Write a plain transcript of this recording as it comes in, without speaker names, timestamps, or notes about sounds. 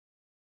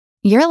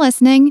You're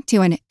listening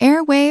to an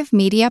Airwave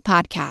Media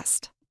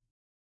Podcast.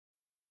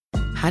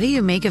 How do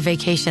you make a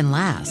vacation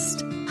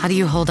last? How do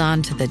you hold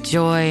on to the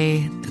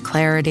joy, the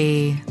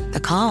clarity, the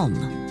calm?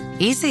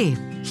 Easy.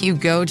 You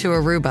go to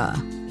Aruba.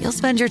 You'll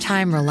spend your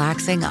time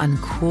relaxing on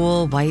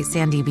cool, white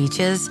sandy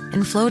beaches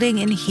and floating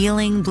in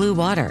healing blue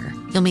water.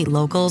 You'll meet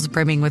locals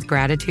brimming with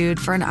gratitude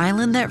for an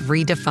island that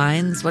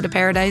redefines what a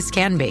paradise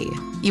can be.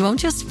 You won't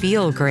just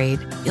feel great,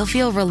 you'll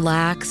feel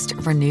relaxed,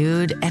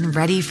 renewed, and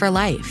ready for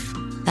life.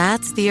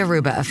 That's the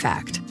Aruba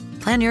effect.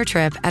 Plan your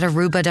trip at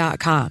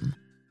Aruba.com.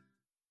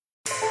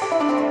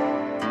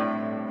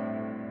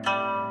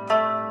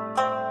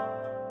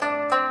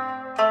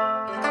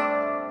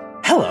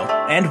 Hello,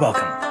 and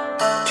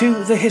welcome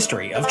to the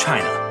History of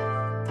China.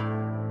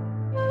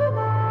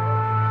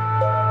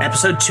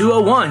 Episode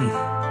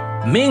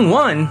 201, Ming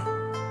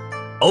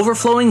 1,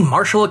 Overflowing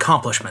Martial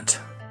Accomplishment.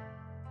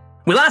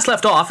 We last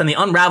left off in the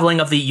unraveling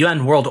of the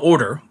Yuan world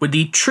order with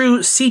the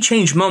true sea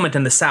change moment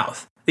in the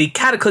south, the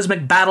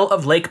cataclysmic Battle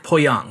of Lake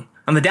Poyang,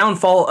 and the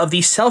downfall of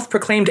the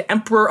self-proclaimed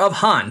Emperor of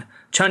Han,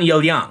 Chen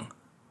Youliang,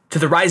 to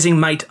the rising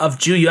might of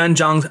Zhu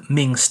Yuanzhang's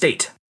Ming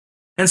state.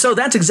 And so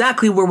that's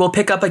exactly where we'll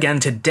pick up again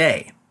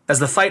today, as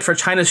the fight for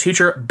China's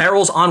future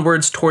barrels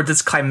onwards towards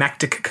its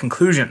climactic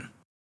conclusion.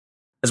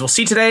 As we'll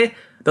see today,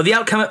 though the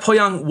outcome at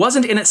Poyang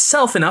wasn't in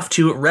itself enough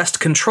to wrest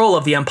control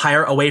of the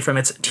empire away from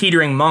its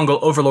teetering Mongol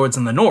overlords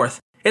in the north,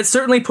 it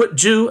certainly put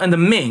Zhu and the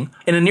Ming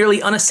in a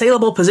nearly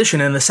unassailable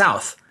position in the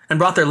south, and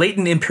brought their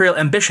latent imperial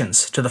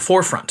ambitions to the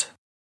forefront.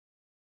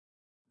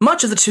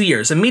 Much of the 2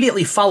 years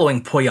immediately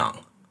following Poyang,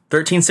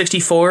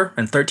 1364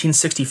 and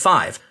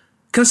 1365,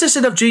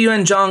 consisted of Zhu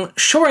Yuanzhang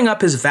shoring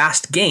up his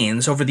vast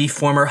gains over the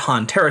former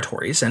Han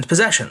territories and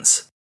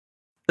possessions.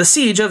 The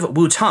siege of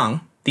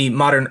Wutang, the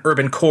modern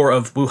urban core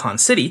of Wuhan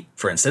City,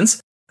 for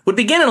instance, would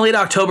begin in late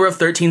October of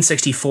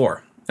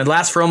 1364, and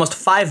last for almost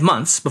 5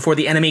 months before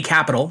the enemy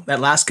capital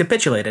at last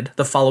capitulated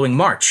the following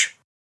March.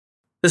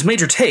 This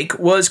major take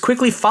was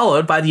quickly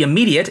followed by the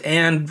immediate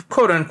and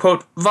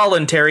quote-unquote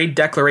voluntary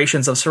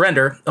declarations of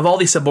surrender of all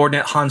the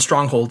subordinate Han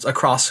strongholds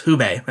across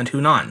Hubei and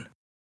Hunan.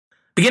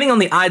 Beginning on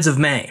the Ides of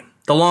May,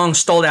 the long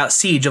stalled-out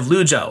siege of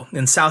Luzhou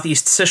in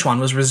southeast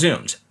Sichuan was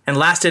resumed, and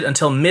lasted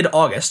until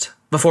mid-August,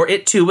 before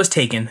it too was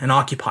taken and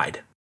occupied.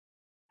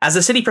 As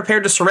the city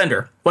prepared to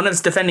surrender, one of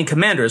its defending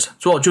commanders,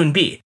 Zhuo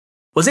Junbi,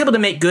 was able to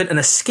make good an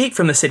escape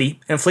from the city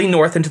and flee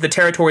north into the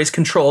territories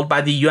controlled by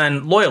the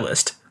Yuan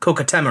loyalist,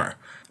 Köke Temür,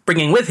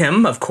 bringing with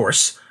him, of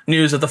course,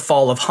 news of the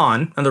fall of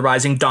Han and the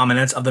rising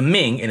dominance of the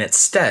Ming in its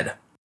stead.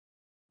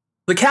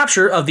 The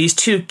capture of these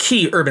two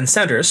key urban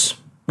centers,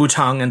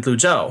 Wutang and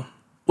Luzhou,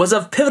 was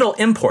of pivotal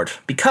import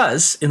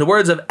because, in the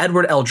words of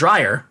Edward L.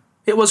 Dreyer,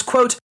 it was,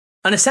 quote,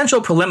 an essential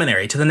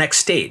preliminary to the next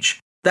stage,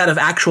 that of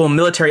actual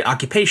military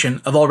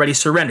occupation of already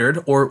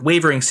surrendered or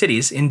wavering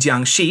cities in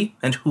Jiangxi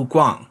and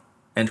Huguang,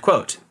 end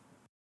quote.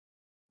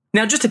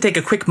 Now, just to take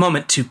a quick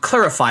moment to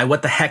clarify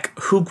what the heck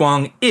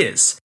Huguang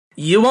is,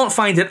 you won't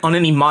find it on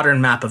any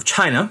modern map of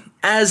China,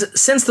 as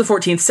since the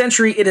 14th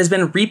century it has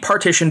been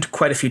repartitioned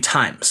quite a few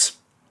times.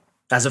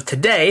 As of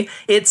today,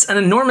 it's an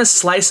enormous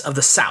slice of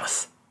the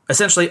south,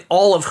 essentially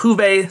all of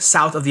Hubei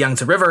south of the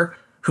Yangtze River,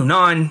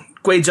 Hunan,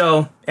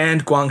 Guizhou,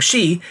 and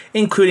Guangxi,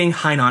 including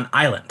Hainan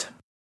Island.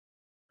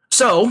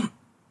 So,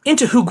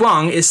 into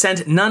Huguang is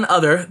sent none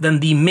other than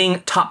the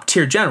Ming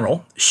top-tier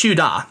general, Xu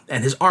Da,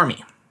 and his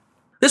army.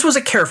 This was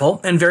a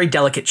careful and very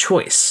delicate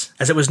choice,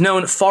 as it was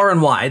known far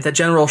and wide that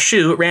General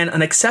Xu ran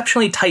an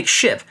exceptionally tight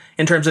ship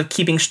in terms of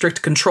keeping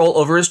strict control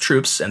over his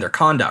troops and their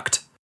conduct.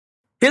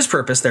 His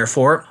purpose,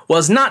 therefore,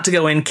 was not to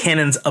go in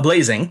cannons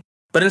a-blazing,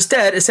 but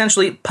instead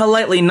essentially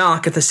politely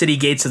knock at the city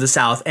gates of the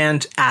south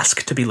and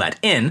ask to be let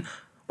in,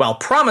 while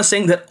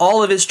promising that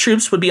all of his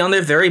troops would be on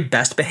their very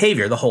best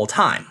behavior the whole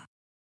time.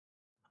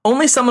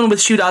 Only someone with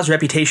Xu Da's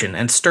reputation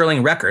and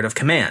sterling record of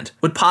command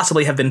would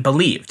possibly have been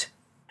believed,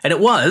 and it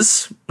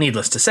was,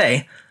 needless to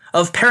say,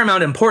 of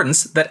paramount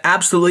importance that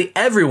absolutely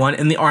everyone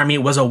in the army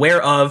was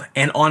aware of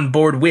and on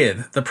board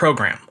with the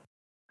program.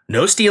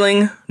 No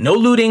stealing, no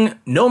looting,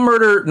 no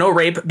murder, no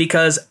rape,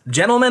 because,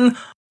 gentlemen,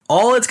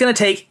 all it's going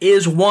to take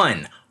is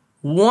one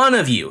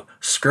of you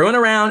screwing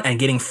around and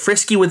getting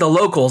frisky with the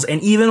locals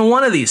in even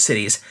one of these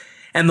cities,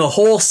 and the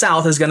whole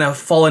South is going to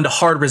fall into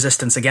hard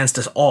resistance against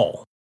us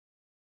all.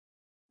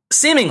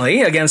 Seemingly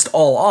against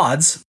all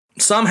odds,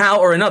 somehow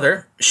or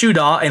another, Xu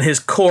Da and his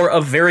corps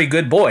of very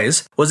good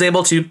boys was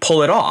able to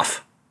pull it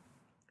off.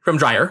 From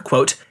Dreyer,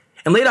 quote,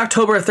 in late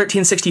October of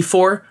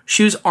 1364,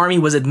 Xu's army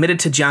was admitted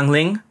to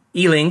Jiangling,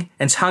 Yiling,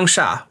 and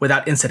Changsha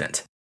without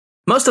incident.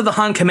 Most of the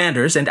Han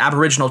commanders and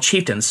aboriginal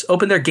chieftains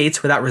opened their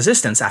gates without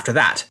resistance after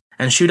that,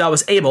 and Xu Da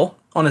was able,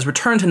 on his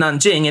return to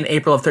Nanjing in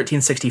April of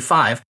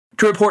 1365,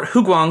 to report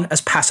Huguang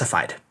as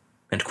pacified,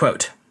 end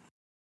quote.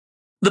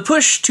 The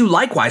push to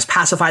likewise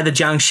pacify the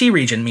Jiangxi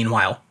region,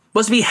 meanwhile,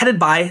 was to be headed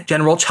by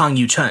General Chang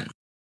Yuchun.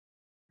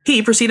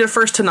 He proceeded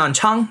first to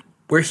Nanchang,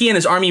 where he and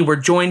his army were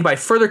joined by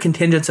further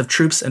contingents of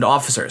troops and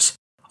officers,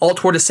 all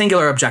toward a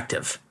singular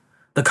objective,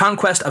 the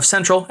conquest of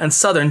central and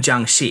southern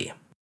Jiangxi.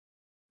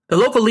 The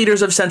local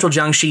leaders of central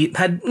Jiangxi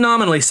had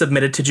nominally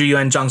submitted to Zhu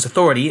Yuanzhang's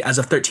authority as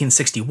of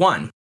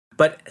 1361,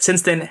 but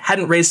since then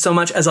hadn't raised so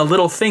much as a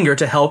little finger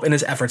to help in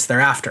his efforts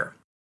thereafter,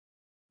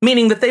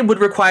 meaning that they would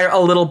require a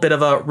little bit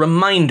of a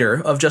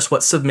reminder of just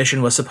what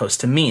submission was supposed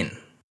to mean.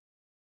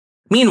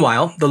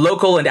 Meanwhile, the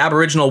local and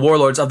aboriginal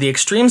warlords of the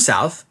extreme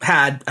south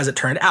had, as it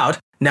turned out,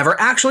 never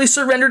actually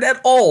surrendered at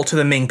all to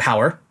the Ming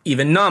power,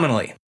 even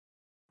nominally.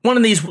 One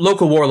of these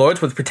local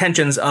warlords with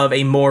pretensions of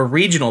a more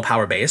regional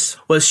power base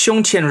was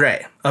Xiong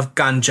Qianrui of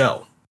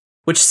Ganzhou,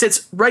 which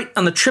sits right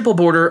on the triple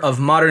border of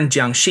modern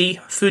Jiangxi,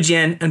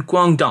 Fujian, and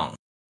Guangdong,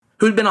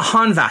 who had been a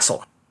Han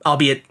vassal,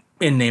 albeit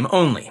in name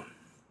only.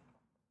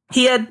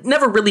 He had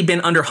never really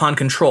been under Han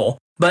control,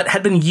 but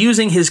had been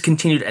using his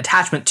continued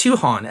attachment to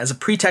Han as a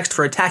pretext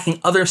for attacking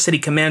other city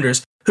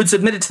commanders who'd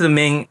submitted to the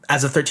Ming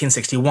as of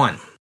 1361.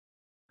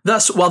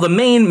 Thus, while the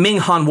main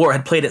Ming-Han War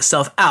had played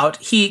itself out,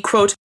 he,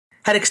 quote,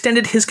 had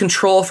extended his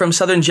control from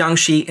southern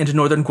Jiangxi into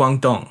northern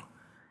Guangdong.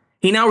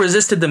 He now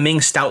resisted the Ming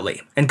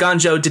stoutly, and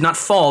Ganzhou did not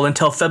fall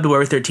until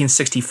February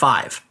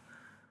 1365.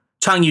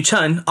 Chang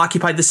Yuchun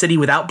occupied the city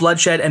without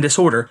bloodshed and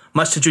disorder,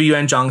 much to Zhu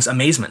Yuanzhang's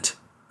amazement.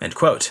 End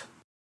quote.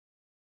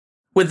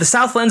 With the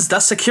Southlands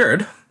thus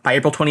secured, by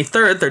April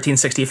 23,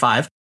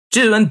 1365,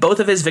 Zhu and both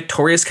of his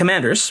victorious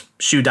commanders,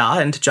 Xu Da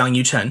and Zhang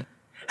Yuchun,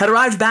 had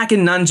arrived back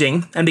in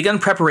Nanjing and begun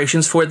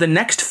preparations for the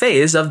next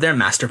phase of their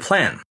master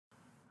plan.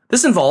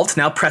 This involved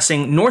now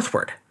pressing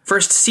northward,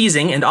 first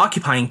seizing and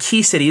occupying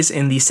key cities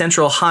in the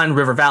central Han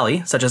River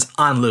Valley, such as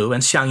Anhui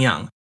and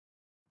Xiangyang.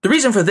 The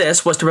reason for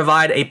this was to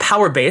provide a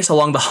power base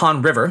along the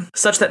Han River,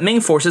 such that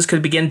Ming forces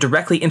could begin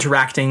directly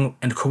interacting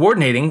and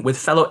coordinating with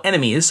fellow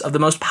enemies of the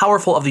most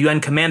powerful of the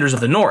Yuan commanders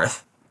of the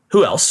north.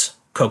 Who else?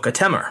 Köke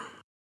Temür.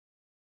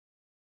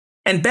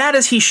 And bad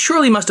as he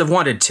surely must have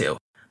wanted to,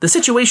 the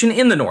situation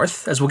in the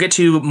north, as we'll get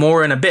to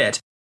more in a bit,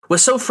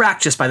 was so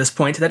fractious by this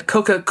point that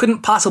Köke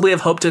couldn't possibly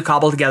have hoped to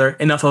cobble together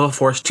enough of a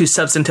force to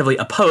substantively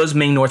oppose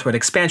Ming northward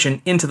expansion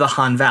into the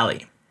Han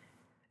Valley.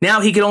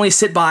 Now he could only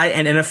sit by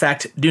and, in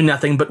effect, do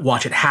nothing but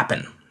watch it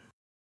happen.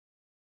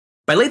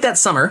 By late that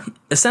summer,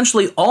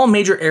 essentially all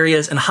major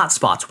areas and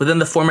hotspots within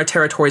the former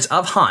territories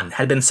of Han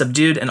had been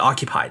subdued and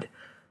occupied,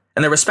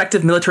 and their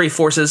respective military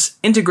forces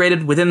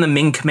integrated within the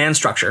Ming command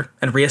structure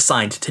and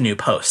reassigned to new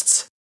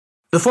posts.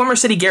 The former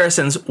city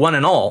garrisons, one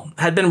and all,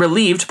 had been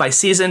relieved by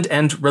seasoned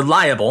and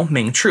reliable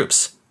Ming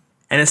troops,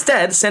 and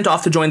instead sent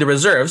off to join the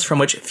reserves from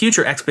which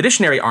future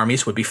expeditionary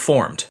armies would be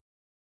formed.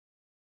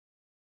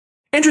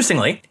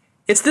 Interestingly,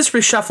 it's this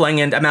reshuffling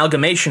and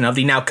amalgamation of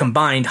the now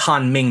combined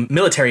Han-Ming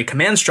military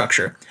command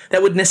structure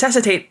that would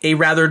necessitate a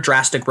rather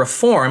drastic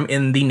reform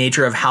in the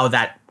nature of how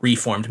that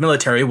reformed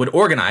military would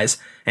organize,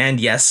 and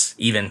yes,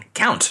 even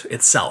count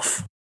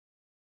itself.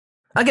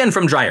 Again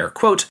from Dreyer,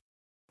 quote,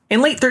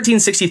 in late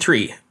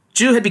 1363,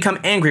 Zhu had become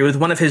angry with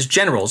one of his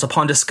generals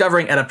upon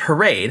discovering at a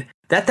parade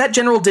that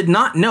general did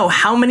not know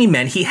how many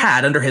men he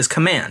had under his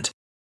command.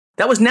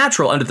 That was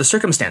natural under the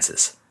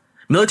circumstances.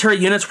 Military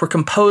units were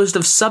composed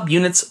of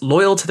subunits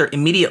loyal to their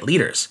immediate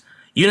leaders.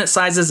 Unit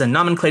sizes and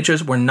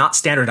nomenclatures were not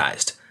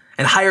standardized,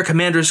 and higher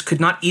commanders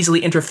could not easily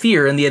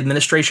interfere in the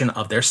administration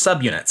of their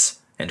subunits.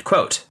 End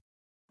quote.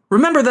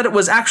 Remember that it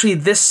was actually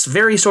this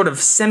very sort of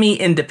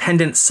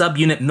semi-independent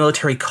subunit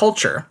military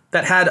culture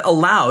that had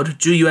allowed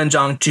Zhu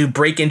Yuanzhang to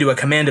break into a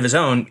command of his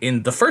own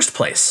in the first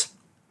place.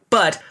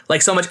 But,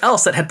 like so much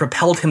else that had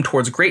propelled him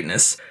towards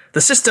greatness,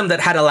 the system that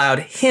had allowed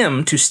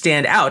him to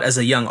stand out as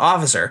a young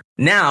officer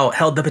now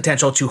held the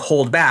potential to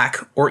hold back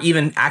or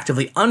even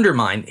actively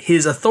undermine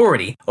his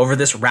authority over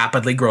this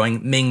rapidly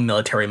growing Ming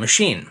military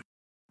machine.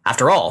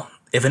 After all,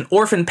 if an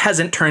orphan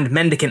peasant turned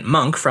mendicant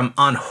monk from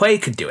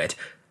Anhui could do it,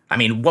 I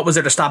mean, what was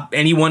there to stop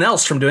anyone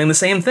else from doing the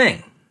same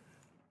thing?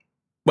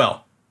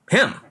 Well,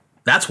 him.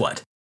 That's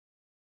what.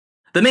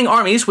 The Ming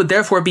armies would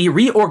therefore be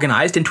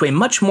reorganized into a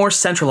much more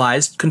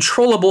centralized,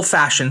 controllable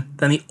fashion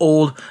than the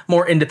old,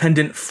 more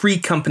independent, free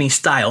company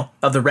style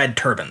of the Red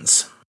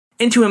Turbans,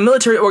 into a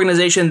military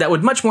organization that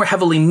would much more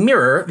heavily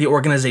mirror the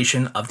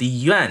organization of the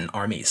Yuan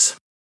armies.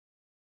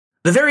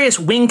 The various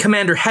wing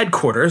commander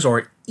headquarters,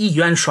 or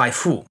Yiyuan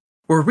Shuaifu,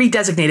 were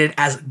redesignated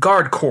as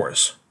guard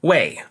corps,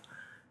 Wei,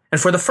 and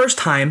for the first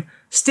time,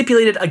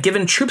 stipulated a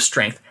given troop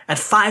strength at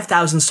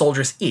 5,000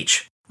 soldiers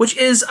each, which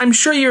is, I'm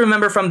sure you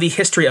remember from the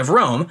history of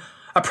Rome,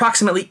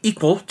 approximately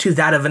equal to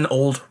that of an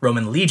old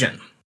Roman legion.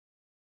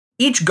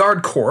 Each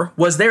guard corps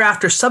was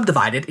thereafter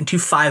subdivided into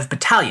 5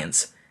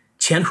 battalions,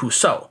 Qianhu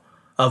Sou,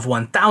 of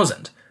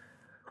 1,000,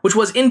 which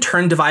was in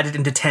turn divided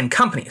into 10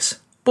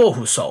 companies,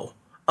 Bohu Sou,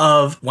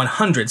 of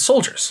 100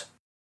 soldiers.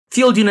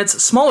 Field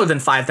units smaller than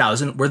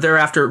 5,000 were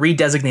thereafter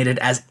redesignated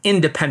as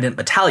independent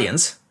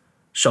battalions,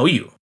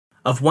 Shouyu,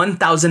 of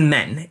 1,000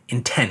 men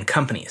in 10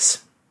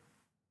 companies.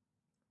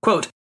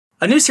 Quote,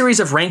 a new series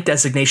of rank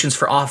designations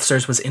for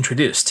officers was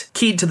introduced,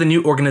 keyed to the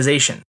new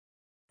organization.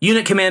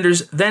 Unit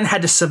commanders then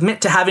had to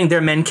submit to having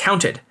their men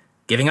counted,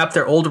 giving up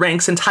their old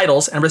ranks and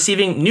titles and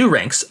receiving new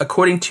ranks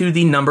according to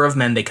the number of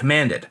men they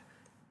commanded.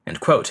 End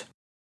quote.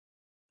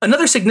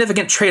 Another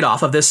significant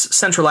trade-off of this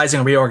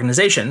centralizing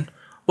reorganization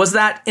was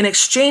that in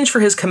exchange for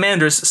his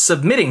commanders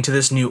submitting to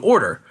this new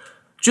order,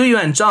 Zhu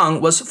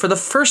Yuanzhang was for the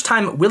first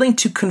time willing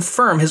to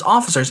confirm his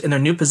officers in their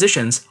new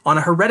positions on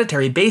a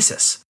hereditary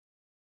basis.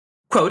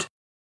 Quote,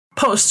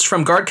 posts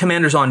from guard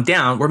commanders on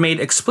down were made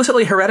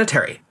explicitly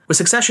hereditary, with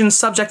succession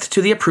subject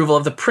to the approval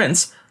of the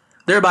prince,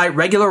 thereby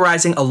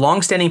regularizing a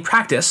long-standing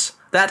practice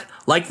that,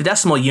 like the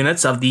decimal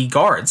units of the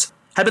guards,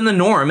 had been the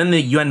norm in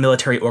the Yuan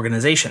military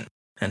organization.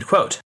 End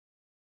quote.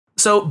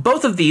 So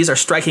both of these are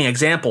striking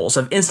examples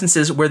of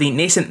instances where the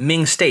nascent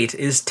Ming state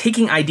is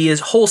taking ideas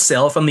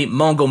wholesale from the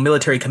Mongol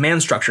military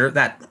command structure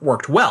that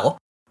worked well,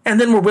 and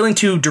then were willing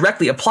to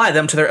directly apply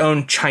them to their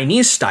own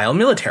Chinese-style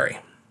military.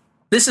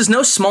 This is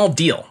no small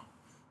deal.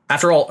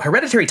 After all,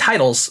 hereditary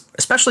titles,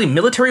 especially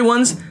military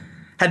ones,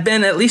 had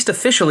been at least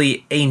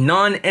officially a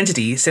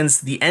non-entity since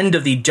the end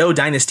of the Zhou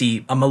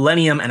dynasty a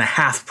millennium and a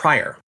half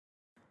prior.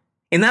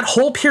 In that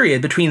whole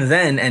period between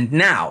then and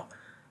now,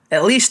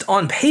 at least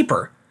on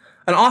paper,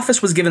 an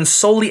office was given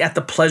solely at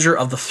the pleasure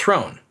of the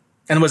throne,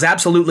 and was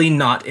absolutely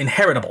not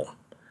inheritable.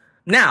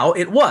 Now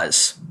it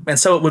was, and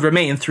so it would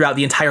remain throughout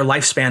the entire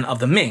lifespan of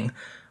the Ming,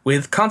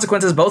 with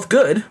consequences both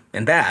good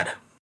and bad.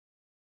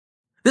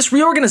 This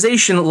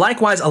reorganization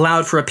likewise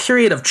allowed for a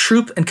period of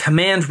troop and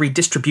command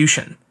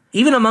redistribution,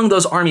 even among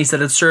those armies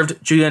that had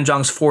served Zhu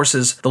Yuanzhang's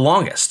forces the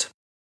longest.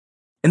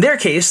 In their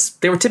case,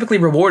 they were typically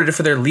rewarded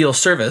for their leal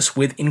service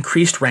with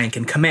increased rank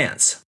and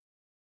commands.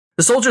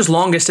 The soldiers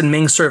longest in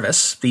Ming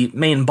service, the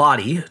main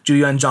body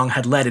Zhu Yuanzhang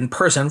had led in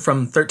person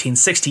from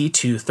 1360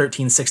 to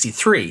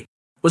 1363,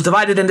 was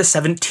divided into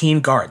 17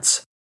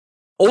 guards.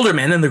 Older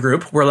men in the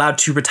group were allowed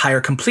to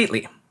retire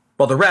completely,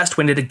 while the rest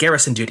went into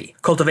garrison duty,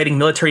 cultivating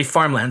military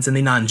farmlands in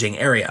the Nanjing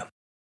area.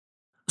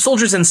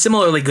 Soldiers in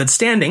similarly good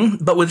standing,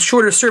 but with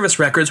shorter service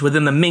records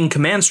within the Ming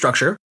command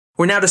structure,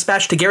 were now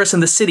dispatched to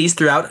garrison the cities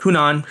throughout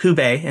Hunan,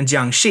 Hubei, and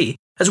Jiangxi,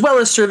 as well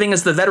as serving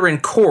as the veteran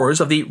corps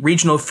of the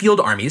regional field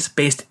armies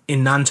based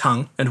in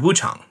Nanchang and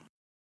Wuchang.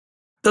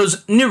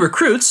 Those new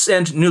recruits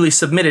and newly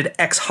submitted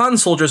ex-Han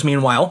soldiers,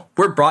 meanwhile,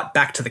 were brought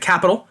back to the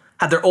capital,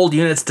 had their old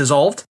units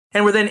dissolved,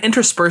 and were then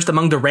interspersed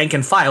among the rank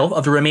and file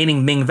of the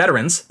remaining Ming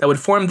veterans that would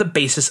form the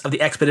basis of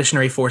the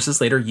expeditionary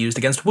forces later used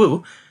against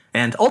Wu,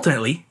 and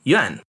ultimately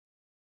Yuan.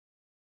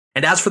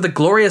 And as for the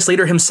glorious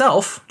leader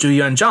himself, Zhu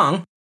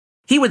Yuanzhang,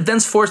 he would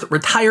thenceforth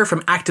retire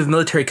from active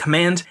military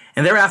command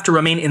and thereafter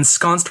remain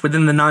ensconced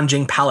within the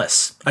Nanjing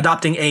Palace,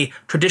 adopting a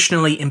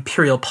traditionally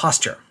imperial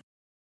posture.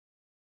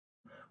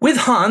 With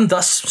Han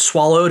thus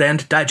swallowed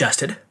and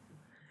digested,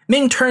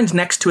 Ming turned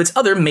next to its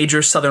other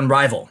major southern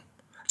rival,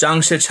 Zhang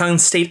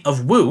Shicheng's state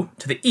of Wu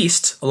to the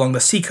east along the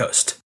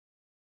seacoast.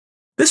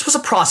 This was a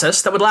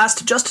process that would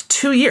last just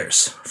 2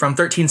 years, from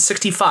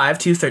 1365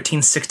 to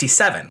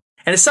 1367,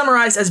 and is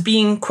summarized as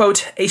being,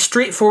 quote, a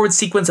straightforward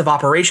sequence of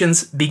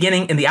operations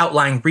beginning in the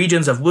outlying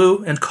regions of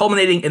Wu and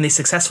culminating in the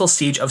successful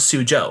siege of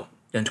Suzhou,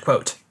 end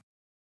quote.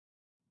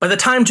 By the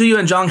time Zhu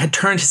Yuanzhang had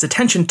turned his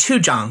attention to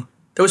Zhang,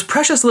 there was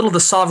precious little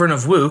the sovereign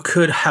of Wu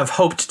could have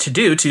hoped to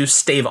do to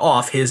stave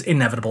off his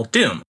inevitable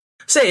doom,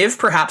 save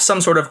perhaps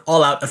some sort of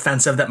all-out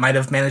offensive that might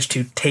have managed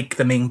to take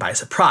the Ming by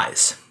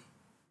surprise.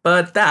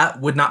 But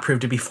that would not prove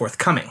to be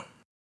forthcoming.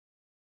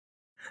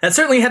 That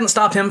certainly hadn't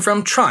stopped him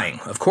from trying,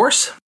 of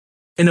course.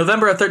 In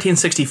November of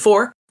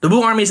 1364, the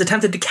Wu armies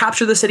attempted to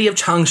capture the city of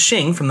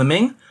Changxing from the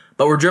Ming,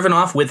 but were driven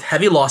off with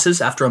heavy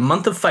losses after a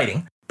month of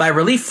fighting by a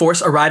relief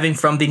force arriving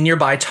from the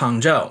nearby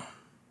Changzhou.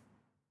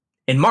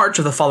 In March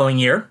of the following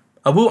year,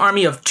 a Wu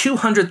army of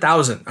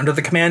 200,000 under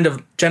the command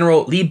of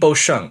General Li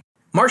Bosheng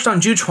marched on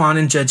Juchuan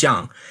in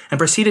Zhejiang and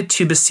proceeded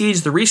to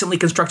besiege the recently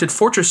constructed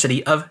fortress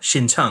city of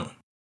Xincheng.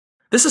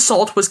 This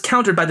assault was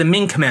countered by the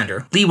Ming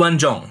commander, Li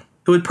Wenzhong,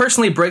 who would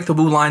personally break the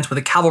Wu lines with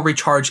a cavalry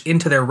charge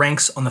into their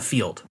ranks on the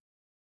field.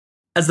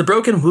 As the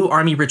broken Wu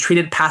army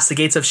retreated past the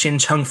gates of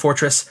Xincheng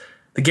fortress,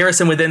 the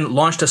garrison within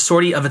launched a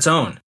sortie of its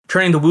own,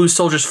 turning the Wu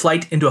soldiers'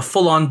 flight into a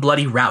full-on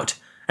bloody rout,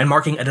 and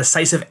marking a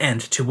decisive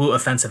end to Wu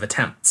offensive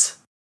attempts.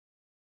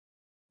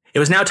 It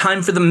was now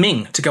time for the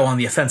Ming to go on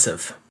the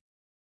offensive.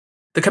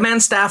 The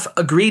command staff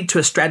agreed to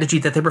a strategy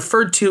that they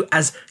referred to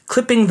as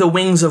clipping the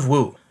wings of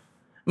Wu,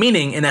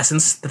 meaning, in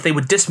essence, that they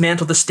would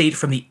dismantle the state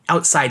from the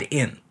outside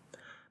in,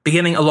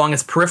 beginning along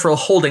its peripheral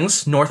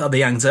holdings north of the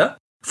Yangtze,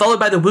 followed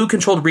by the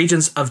Wu-controlled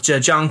regions of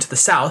Zhejiang to the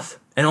south,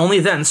 and only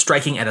then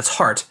striking at its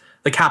heart,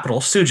 the capital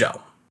Suzhou.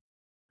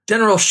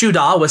 General Shu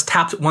Da was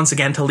tapped once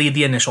again to lead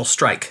the initial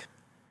strike.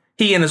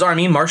 He and his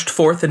army marched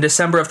forth in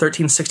December of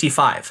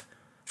 1365,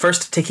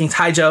 first taking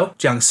Taizhou,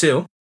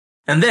 Jiangsu,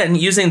 and then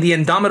using the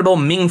indomitable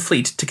Ming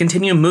fleet to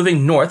continue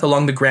moving north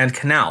along the Grand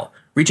Canal,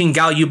 reaching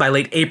Gaoyu by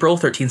late April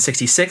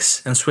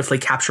 1366 and swiftly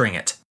capturing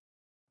it.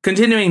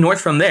 Continuing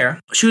north from there,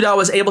 Shu Da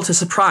was able to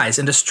surprise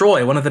and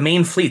destroy one of the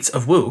main fleets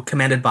of Wu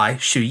commanded by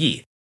Xu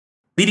Yi,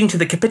 leading to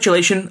the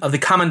capitulation of the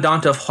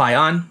commandant of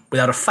Huai'an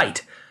without a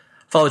fight,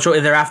 followed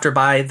shortly thereafter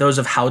by those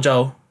of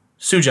Haozhou,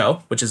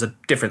 Suzhou, which is a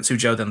different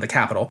Suzhou than the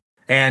capital,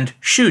 and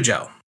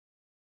Shuzhou.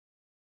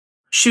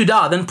 Shu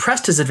Da then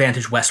pressed his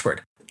advantage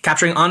westward,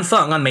 capturing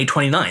Anfeng on May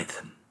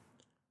 29th.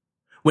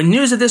 When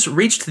news of this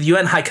reached the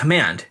Yuan High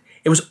Command,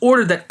 it was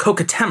ordered that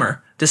Köke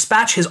Temür,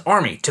 dispatch his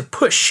army to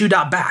push Shu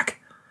Da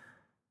back.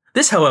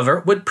 This,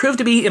 however, would prove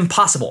to be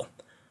impossible,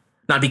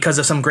 not because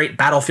of some great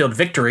battlefield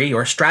victory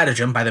or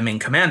stratagem by the Ming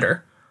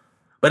commander,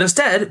 but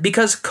instead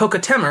because Köke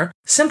Temür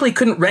simply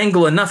couldn't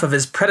wrangle enough of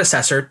his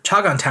predecessor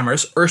Chaghan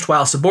Temür's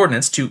erstwhile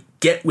subordinates to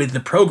get with the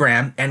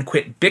program and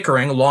quit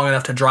bickering long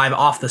enough to drive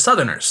off the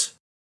Southerners.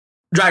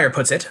 Dreyer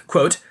puts it,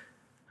 quote,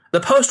 "The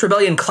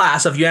post-rebellion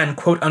class of Yuan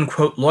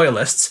quote-unquote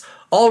loyalists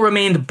all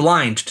remained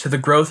blind to the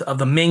growth of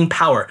the Ming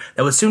power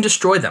that would soon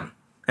destroy them,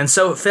 and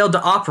so failed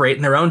to operate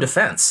in their own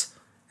defense."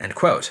 End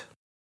quote.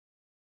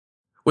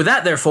 With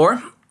that,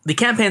 therefore, the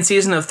campaign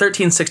season of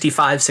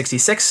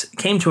 1365-66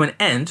 came to an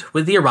end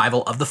with the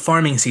arrival of the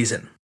farming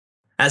season.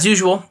 As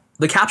usual,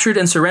 the captured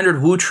and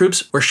surrendered Wu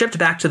troops were shipped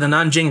back to the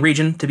Nanjing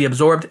region to be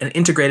absorbed and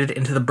integrated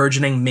into the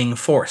burgeoning Ming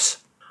force,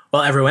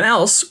 while everyone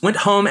else went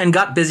home and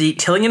got busy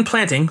tilling and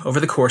planting over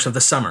the course of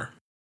the summer.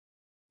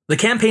 The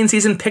campaign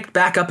season picked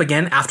back up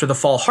again after the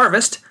fall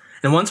harvest,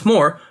 and once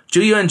more,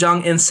 Zhu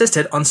Yuanzhang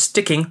insisted on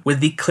sticking with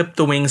the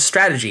clip-the-wings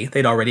strategy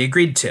they'd already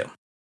agreed to.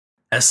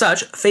 As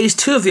such, Phase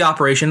 2 of the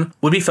operation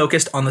would be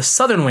focused on the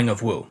southern wing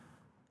of Wu.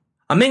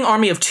 A Ming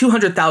army of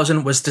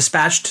 200,000 was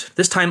dispatched,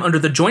 this time under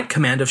the joint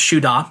command of Shu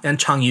Da and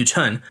Chang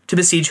Yuchun, to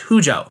besiege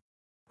Huzhou,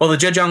 while the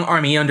Zhejiang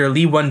army under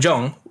Li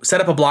Wenzhong set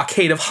up a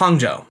blockade of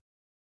Hangzhou.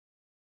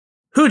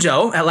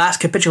 Huzhou at last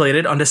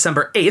capitulated on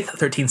December 8,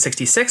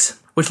 1366,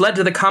 which led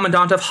to the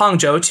commandant of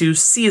Hangzhou to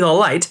see the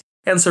light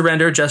and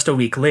surrender just a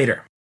week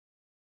later.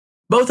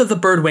 Both of the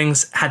bird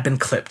wings had been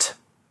clipped,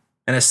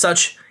 and as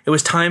such, it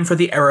was time for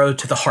the arrow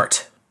to the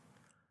heart.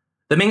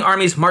 The Ming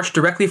armies marched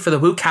directly for the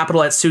Wu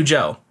capital at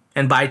Suzhou,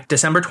 and by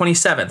December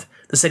 27th,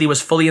 the city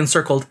was fully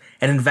encircled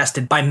and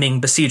invested by Ming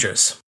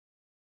besiegers.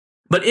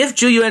 But if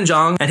Zhu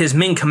Yuanzhang and his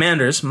Ming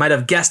commanders might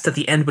have guessed that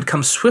the end would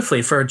come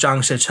swiftly for Zhang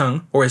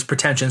Shicheng or his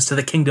pretensions to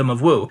the kingdom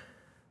of Wu,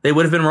 they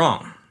would have been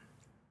wrong.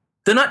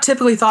 Though not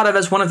typically thought of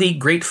as one of the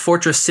great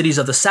fortress cities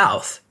of the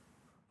south,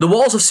 the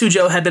walls of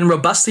Suzhou had been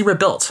robustly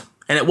rebuilt,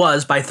 and it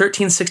was, by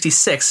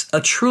 1366, a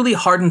truly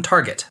hardened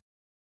target.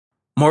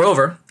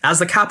 Moreover, as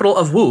the capital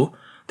of Wu,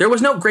 there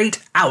was no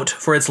great out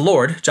for its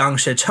lord, Zhang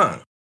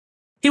Shicheng.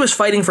 He was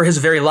fighting for his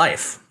very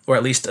life, or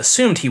at least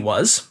assumed he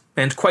was,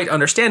 and quite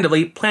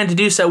understandably planned to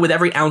do so with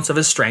every ounce of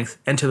his strength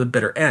and to the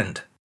bitter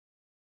end.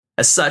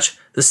 As such,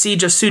 the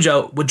siege of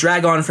Suzhou would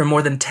drag on for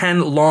more than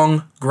 10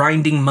 long,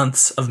 grinding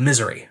months of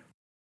misery.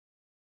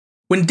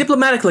 When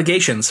diplomatic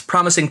legations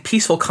promising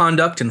peaceful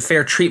conduct and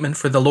fair treatment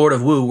for the Lord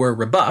of Wu were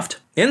rebuffed,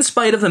 in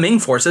spite of the Ming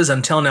forces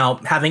until now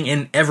having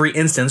in every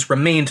instance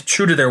remained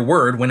true to their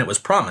word when it was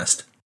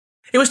promised,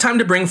 it was time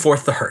to bring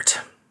forth the hurt.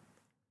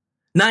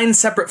 9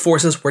 separate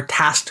forces were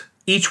tasked,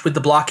 each with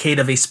the blockade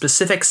of a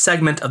specific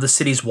segment of the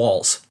city's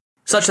walls,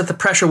 such that the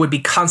pressure would be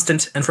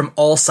constant and from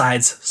all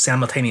sides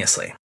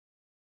simultaneously.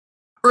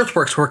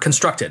 Earthworks were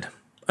constructed,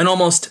 an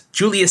almost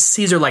Julius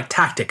Caesar-like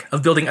tactic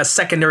of building a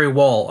secondary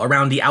wall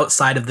around the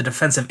outside of the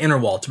defensive inner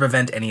wall to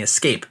prevent any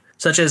escape,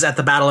 such as at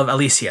the Battle of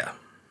Alesia.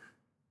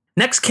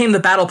 Next came the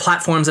battle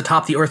platforms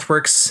atop the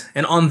earthworks,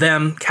 and on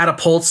them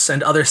catapults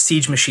and other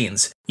siege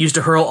machines, used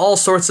to hurl all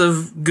sorts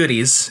of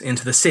goodies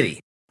into the city,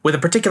 with a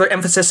particular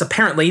emphasis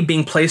apparently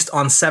being placed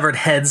on severed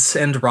heads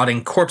and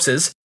rotting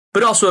corpses,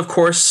 but also, of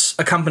course,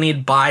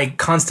 accompanied by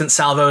constant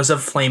salvos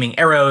of flaming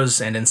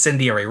arrows and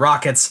incendiary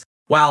rockets,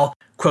 while,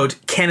 quote,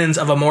 cannons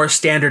of a more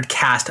standard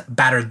cast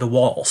battered the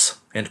walls,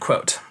 end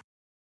quote.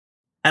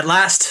 At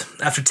last,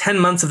 after 10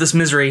 months of this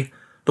misery,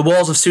 the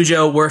walls of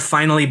Suzhou were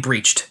finally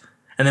breached,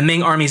 and the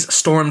Ming armies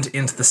stormed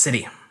into the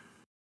city.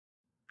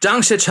 Zhang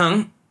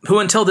Shicheng, who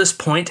until this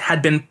point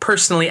had been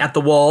personally at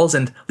the walls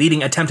and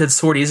leading attempted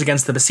sorties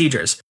against the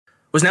besiegers,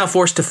 was now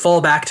forced to fall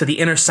back to the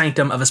inner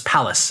sanctum of his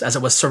palace as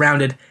it was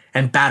surrounded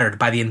and battered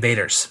by the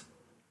invaders.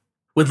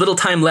 With little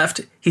time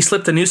left, he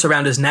slipped the noose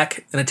around his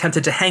neck and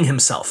attempted to hang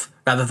himself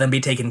rather than be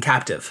taken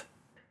captive.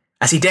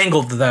 As he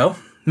dangled, though,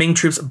 Ming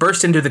troops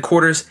burst into the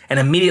quarters and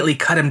immediately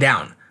cut him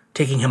down,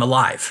 taking him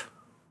alive.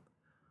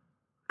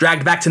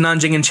 Dragged back to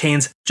Nanjing in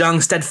chains,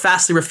 Zhang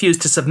steadfastly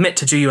refused to submit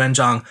to Zhu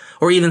Yuanzhang,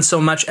 or even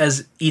so much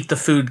as eat the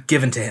food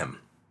given to him.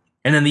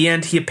 And in the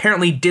end, he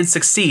apparently did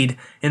succeed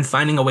in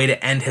finding a way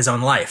to end his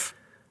own life,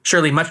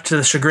 surely much to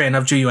the chagrin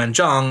of Zhu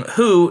Yuanzhang,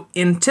 who,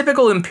 in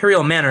typical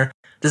imperial manner,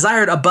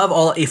 desired above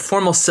all a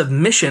formal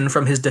submission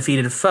from his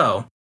defeated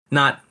foe,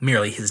 not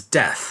merely his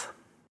death.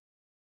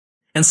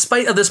 In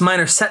spite of this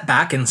minor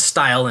setback in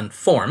style and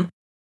form,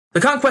 the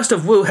conquest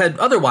of Wu had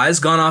otherwise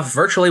gone off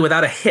virtually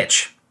without a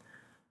hitch.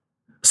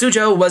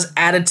 Suzhou was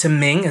added to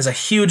Ming as a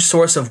huge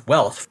source of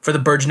wealth for the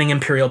burgeoning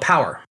imperial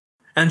power,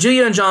 and Zhu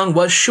Yuanzhang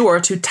was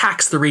sure to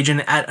tax the region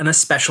at an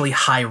especially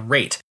high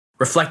rate,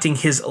 reflecting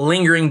his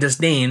lingering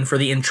disdain for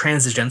the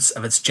intransigence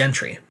of its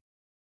gentry.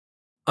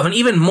 Of an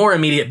even more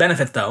immediate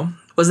benefit, though,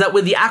 was that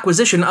with the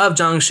acquisition of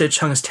Zhang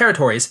Shicheng's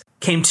territories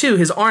came too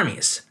his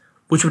armies,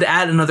 which would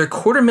add another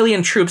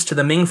 250,000 troops to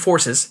the Ming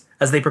forces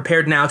as they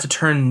prepared now to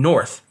turn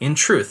north, in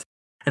truth,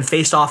 and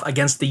face off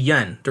against the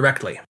Yuan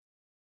directly.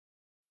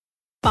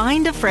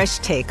 Find a fresh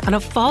take on a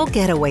fall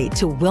getaway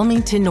to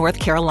Wilmington, North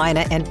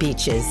Carolina and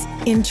beaches.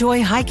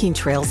 Enjoy hiking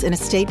trails in a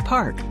state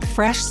park,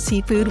 fresh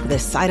seafood with a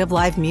side of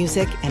live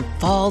music, and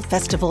fall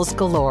festivals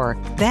galore.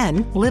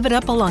 Then live it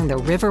up along the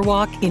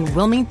Riverwalk in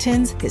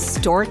Wilmington's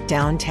historic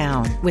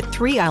downtown. With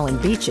 3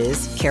 island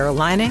beaches,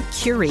 Carolina,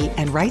 Curie,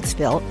 and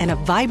Wrightsville, and a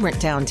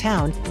vibrant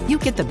downtown, you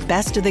get the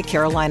best of the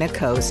Carolina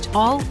coast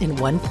all in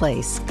one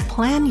place.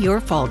 Plan your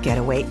fall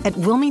getaway at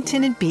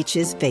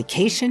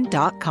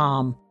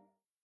WilmingtonandBeachesVacation.com.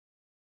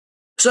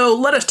 So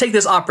let us take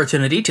this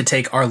opportunity to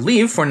take our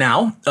leave for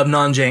now of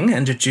Nanjing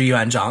and Zhu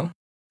Yuanzhang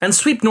and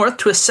sweep north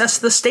to assess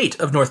the state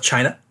of North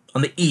China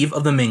on the eve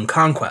of the Ming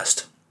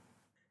conquest.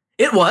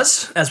 It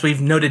was, as we've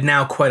noted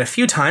now quite a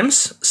few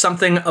times,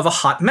 something of a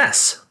hot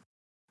mess.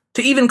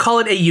 To even call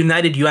it a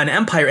united Yuan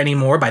empire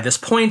anymore by this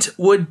point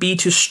would be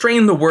to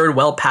strain the word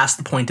well past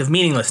the point of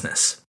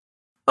meaninglessness.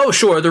 Oh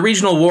sure, the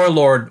regional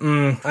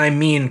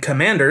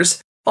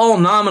commanders, all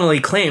nominally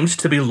claimed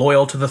to be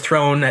loyal to the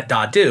throne at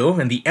Dazhou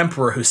and the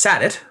emperor who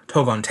sat it,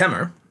 Toghon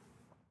Temür.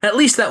 At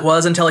least that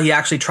was until he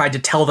actually tried to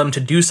tell them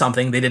to do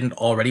something they didn't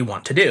already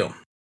want to do.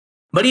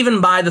 But even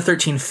by the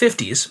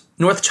 1350s,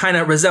 North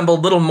China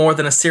resembled little more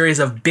than a series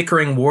of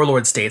bickering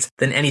warlord states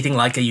than anything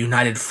like a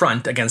united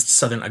front against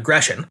southern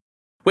aggression,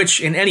 which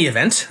in any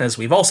event, as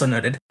we've also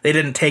noted, they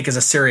didn't take as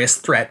a serious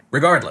threat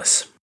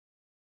regardless.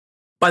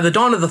 By the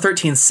dawn of the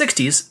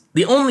 1360s,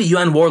 the only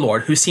Yuan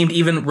warlord who seemed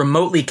even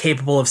remotely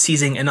capable of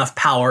seizing enough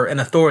power and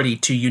authority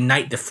to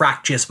unite the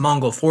fractious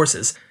Mongol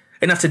forces,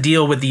 enough to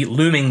deal with the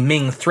looming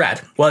Ming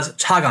threat, was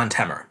Chaghan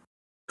Temür,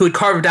 who had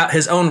carved out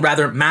his own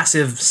rather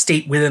massive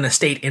state within a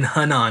state in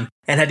Henan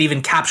and had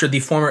even captured the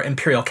former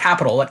imperial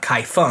capital at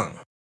Kaifeng.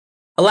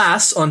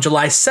 Alas, on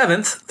July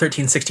 7th,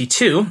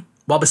 1362,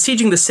 while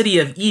besieging the city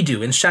of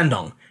Yidu in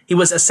Shandong, he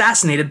was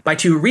assassinated by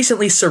 2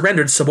 recently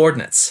surrendered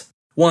subordinates.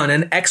 One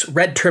an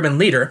ex-Red Turban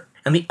leader,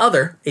 and the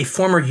other a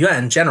former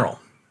Yuan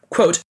general.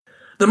 Quote,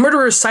 the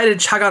murderers cited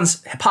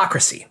Chaghan's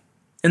hypocrisy,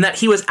 in that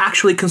he was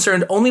actually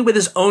concerned only with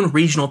his own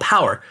regional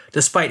power,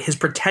 despite his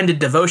pretended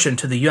devotion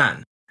to the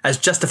Yuan, as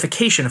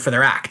justification for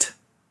their act.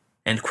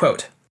 End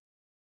quote.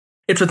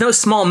 It's with no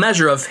small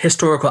measure of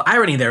historical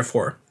irony,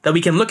 therefore, that we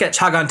can look at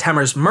Chaghan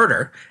Temür's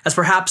murder as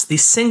perhaps the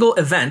single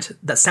event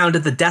that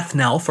sounded the death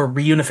knell for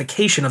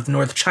reunification of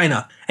North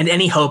China and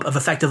any hope of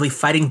effectively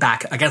fighting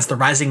back against the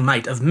rising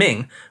might of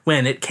Ming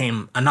when it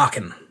came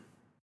a-knockin'.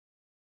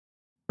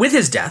 With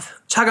his death,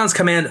 Chaghan's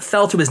command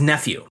fell to his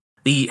nephew,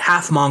 the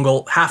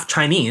half-Mongol,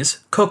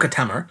 half-Chinese Köke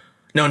Temür,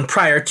 known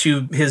prior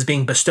to his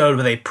being bestowed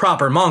with a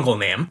proper Mongol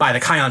name by the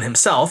Khagan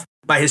himself,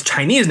 by his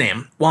Chinese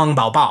name, Wang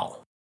Baobao.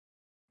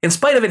 In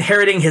spite of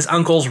inheriting his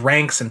uncle's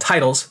ranks and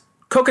titles,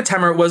 Köke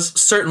Temür was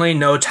certainly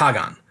no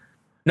Chaghan.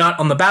 Not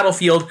on the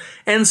battlefield,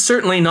 and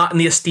certainly not in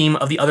the esteem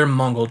of the other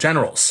Mongol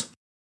generals.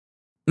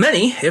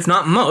 Many, if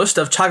not most,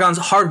 of Chaghan's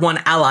hard-won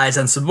allies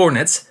and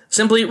subordinates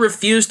simply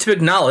refused to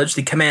acknowledge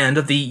the command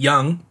of the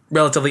young,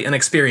 relatively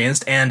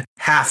inexperienced, and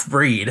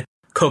half-breed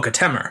Köke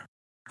Temür,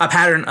 a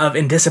pattern of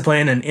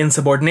indiscipline and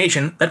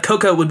insubordination that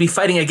Köke would be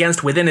fighting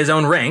against within his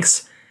own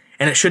ranks,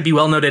 and it should be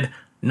well noted,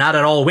 not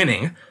at all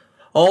winning,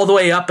 all the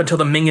way up until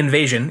the Ming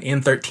invasion in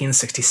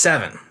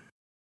 1367.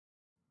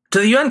 To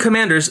the Yuan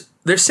commanders,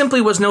 there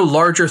simply was no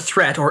larger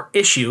threat or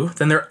issue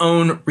than their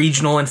own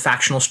regional and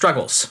factional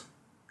struggles.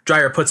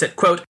 Dreyer puts it,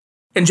 quote,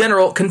 in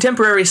general,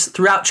 contemporaries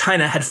throughout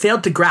China had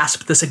failed to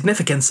grasp the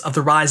significance of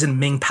the rise in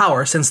Ming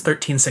power since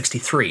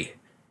 1363.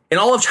 In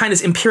all of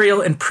China's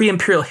imperial and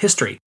pre-imperial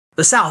history,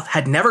 the South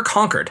had never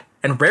conquered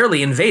and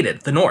rarely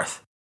invaded the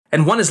North,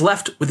 and one is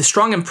left with the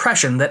strong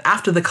impression that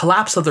after the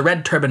collapse of the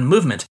Red Turban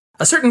movement,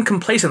 a certain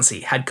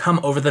complacency had come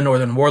over the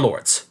northern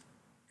warlords.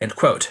 End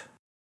quote.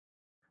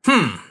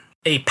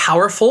 A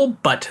powerful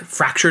but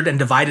fractured and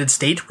divided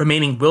state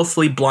remaining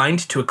willfully blind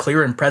to a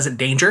clear and present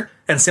danger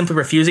and simply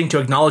refusing to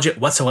acknowledge it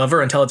whatsoever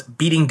until it's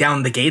beating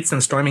down the gates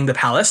and storming the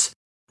palace?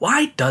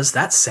 Why does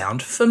that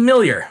sound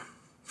familiar?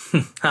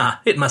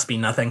 It must be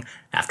nothing.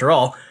 After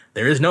all,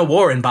 there is no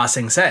war in Ba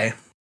Sing Se.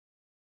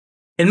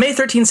 In May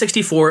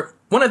 1364,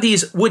 one of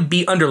these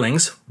would-be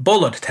underlings,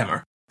 Bolod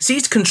Temür,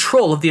 seized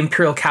control of the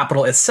imperial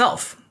capital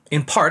itself,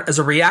 in part as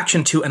a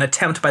reaction to an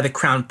attempt by the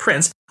Crown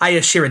Prince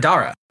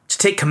Ayushiridara to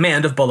take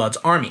command of Bolod's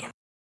army.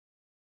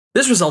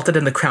 This resulted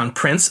in the Crown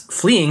Prince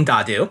fleeing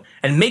Dazhou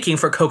and making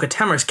for Köke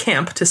Temür's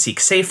camp to seek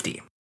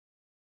safety.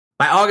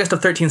 By August of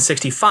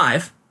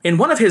 1365, in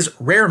one of his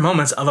rare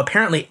moments of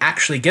apparently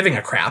actually giving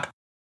a crap,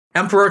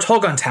 Emperor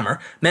Toghon Temür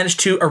managed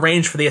to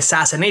arrange for the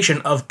assassination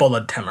of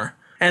Bolod Temür,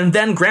 and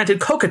then granted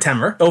Köke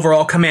Temür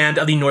overall command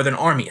of the northern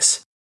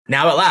armies,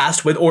 now at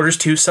last with orders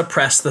to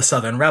suppress the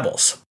southern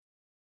rebels.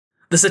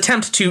 This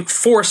attempt to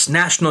force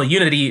national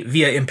unity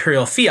via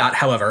imperial fiat,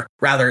 however,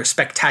 rather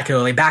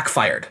spectacularly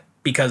backfired,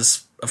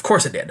 because of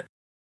course it did.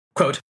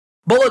 Quote,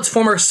 Bolod's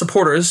former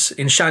supporters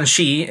in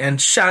Shanxi and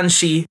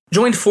Shanxi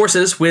joined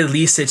forces with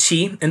Li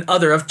Siqi and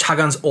other of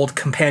Chaghan's old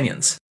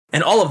companions,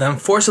 and all of them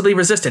forcibly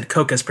resisted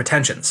Köke's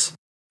pretensions.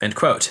 End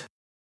quote.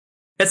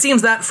 It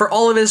seems that for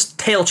all of his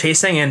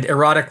tail-chasing and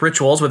erotic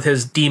rituals with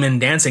his demon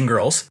dancing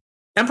girls,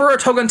 Emperor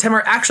Toghon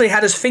Temür actually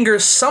had his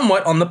fingers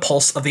somewhat on the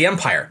pulse of the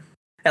empire,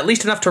 at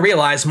least enough to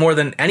realize more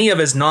than any of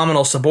his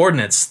nominal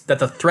subordinates that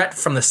the threat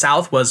from the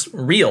south was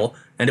real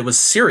and it was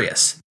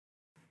serious.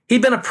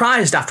 He'd been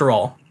apprised, after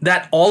all,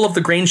 that all of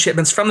the grain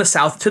shipments from the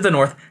south to the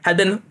north had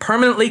been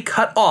permanently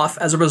cut off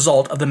as a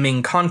result of the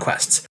Ming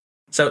conquests,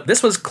 so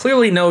this was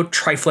clearly no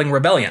trifling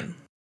rebellion.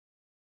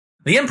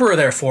 The emperor,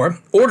 therefore,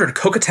 ordered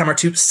Köke Temür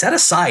to set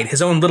aside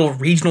his own little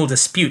regional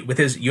dispute with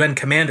his Yuan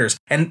commanders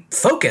and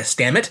focus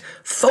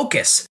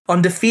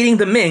on defeating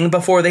the Ming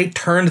before they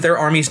turned their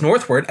armies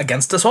northward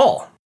against us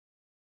all.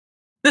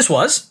 This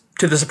was,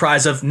 to the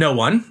surprise of no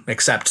one,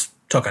 except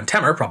Toghon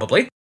Temür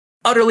probably,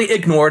 utterly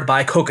ignored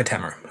by Köke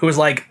Temür, who was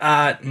like,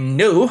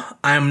 no,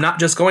 I'm not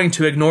just going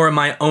to ignore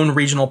my own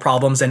regional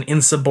problems and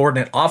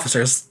insubordinate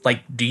officers.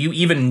 Like, do you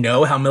even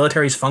know how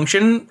militaries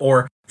function?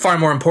 Or, far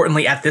more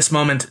importantly, at this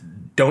moment,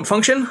 don't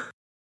function?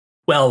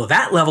 Well,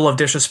 that level of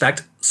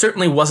disrespect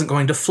certainly wasn't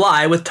going to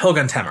fly with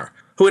Toghon Temür,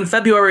 who in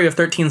February of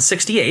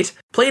 1368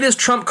 played his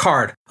trump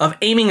card of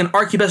aiming an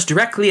arquebus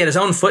directly at his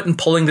own foot and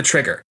pulling the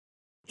trigger.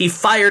 He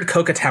fired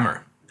Köke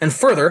Temür, and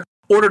further,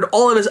 ordered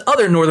all of his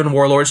other northern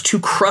warlords to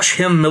crush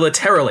him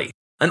militarily,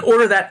 an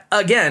order that,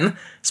 again,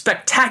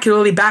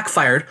 spectacularly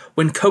backfired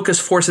when Köke's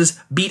forces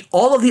beat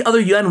all of the other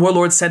Yuan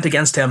warlords sent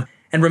against him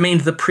and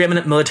remained the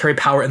preeminent military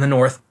power in the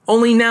north,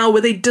 only now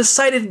with a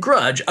decided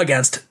grudge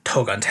against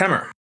Toghon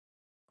Temür.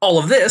 All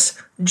of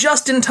this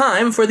just in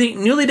time for the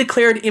newly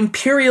declared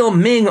Imperial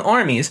Ming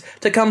armies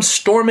to come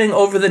storming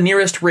over the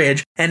nearest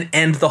ridge and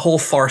end the whole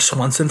farce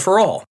once and for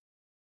all.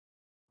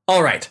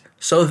 Alright,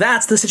 so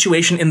that's the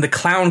situation in the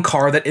clown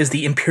car that is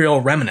the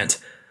Imperial remnant.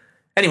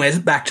 Anyways,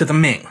 back to the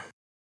Ming.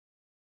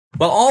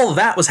 While all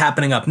that was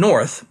happening up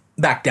north,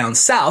 back down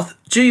south,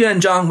 Zhu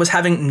Yuanzhang was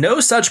having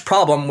no such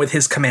problem with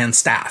his command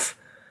staff.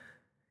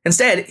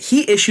 Instead,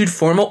 he issued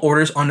formal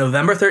orders on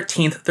November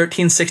 13,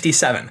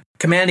 1367,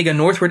 commanding a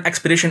northward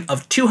expedition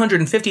of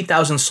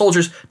 250,000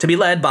 soldiers to be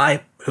led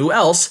by, who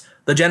else,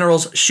 the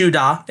generals Xu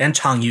Da and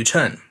Chang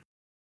Yuchun.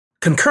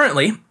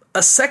 Concurrently,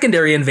 a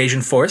secondary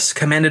invasion force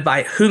commanded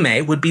by Hu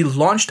Mei would be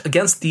launched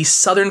against the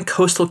southern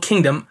coastal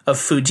kingdom of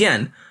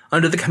Fujian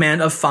under the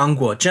command of Fang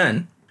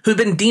Guozhen, who had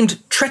been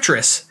deemed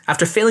treacherous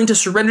after failing to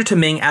surrender to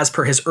Ming as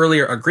per his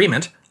earlier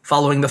agreement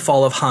following the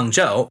fall of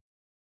Hangzhou.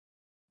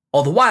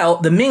 All the while,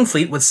 the Ming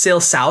fleet would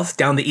sail south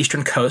down the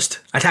eastern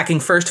coast, attacking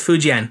first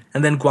Fujian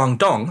and then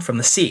Guangdong from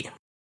the sea.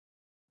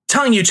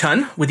 Chang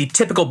Yuchun, with the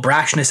typical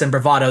brashness and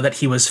bravado that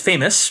he was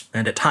famous,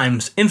 and at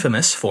times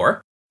infamous,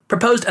 for,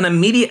 proposed an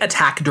immediate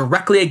attack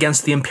directly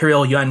against the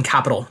imperial Yuan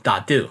capital,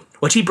 Dazhou,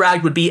 which he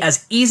bragged would be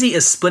as easy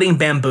as splitting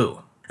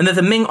bamboo, and that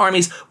the Ming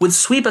armies would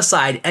sweep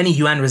aside any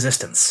Yuan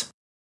resistance.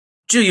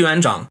 Zhu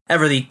Yuanzhang,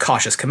 ever the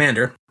cautious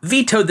commander,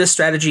 vetoed this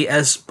strategy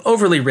as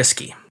overly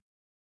risky.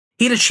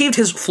 He'd achieved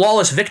his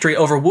flawless victory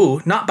over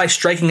Wu not by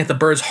striking at the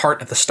bird's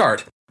heart at the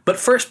start, but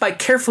first by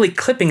carefully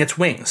clipping its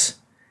wings,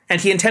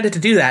 and he intended to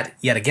do that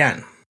yet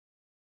again.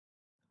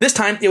 This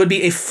time, it would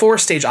be a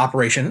 4-stage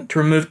operation to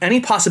remove any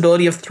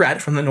possibility of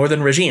threat from the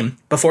northern regime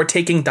before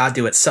taking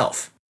Dazhou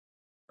itself.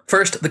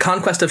 First, the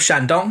conquest of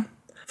Shandong,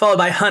 followed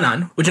by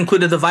Henan, which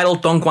included the vital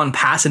Dongguan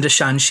Pass into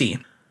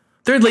Shanxi.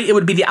 Thirdly, it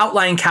would be the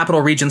outlying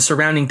capital regions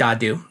surrounding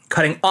Dazhou,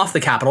 cutting off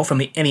the capital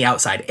from any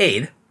outside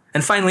aid,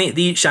 and finally,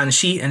 the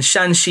Shanxi and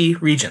Shanxi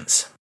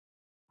regions.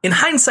 In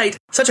hindsight,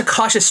 such a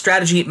cautious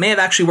strategy may have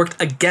actually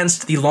worked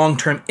against the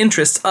long-term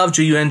interests of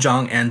Zhu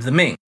Yuanzhang and the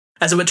Ming,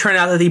 as it would turn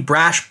out that the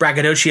brash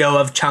braggadocio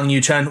of Chang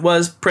Yuchun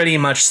was pretty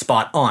much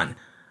spot on.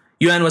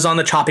 Yuan was on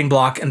the chopping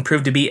block and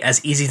proved to be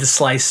as easy to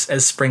slice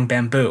as spring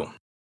bamboo.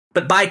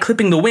 But by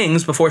clipping the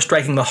wings before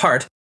striking the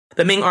heart,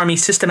 the Ming army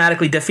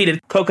systematically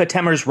defeated Köke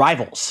Temür's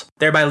rivals,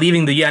 thereby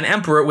leaving the Yuan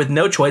emperor with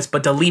no choice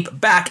but to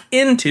leap back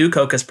into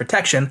Köke's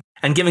protection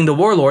and giving the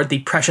warlord the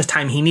precious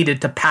time he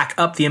needed to pack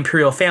up the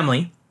imperial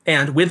family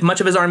and, with much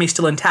of his army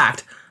still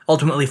intact,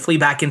 ultimately flee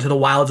back into the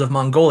wilds of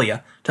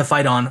Mongolia to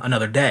fight on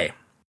another day.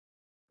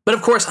 But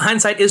of course,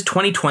 hindsight is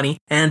 20/20,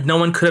 and no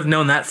one could have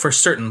known that for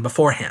certain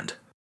beforehand.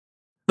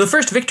 The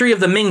first victory of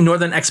the Ming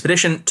northern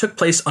expedition took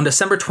place on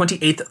December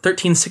 28,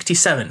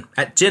 1367,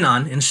 at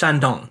Jinan in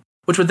Shandong,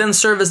 which would then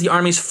serve as the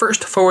army's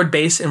first forward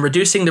base in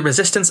reducing the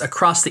resistance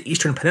across the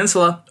eastern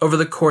peninsula over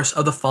the course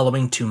of the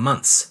following 2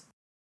 months.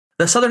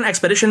 The southern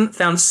expedition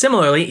found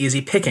similarly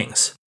easy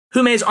pickings.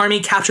 Hu Mei's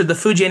army captured the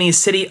Fujianese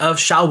city of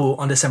Shaowu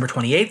on December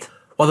 28th,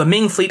 while the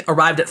Ming fleet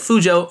arrived at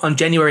Fuzhou on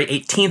January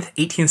 18th,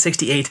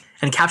 1868,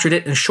 and captured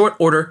it in short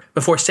order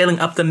before sailing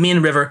up the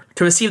Min River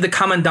to receive the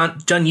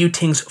Commandant Zheng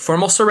Yuting's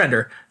formal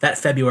surrender that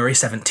February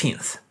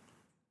 17th.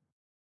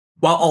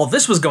 While all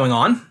this was going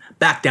on,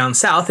 back down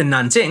south in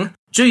Nanjing,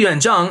 Zhu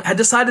Yuanzhang had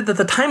decided that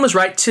the time was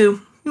right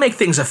to make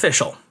things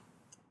official.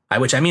 By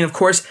which I mean, of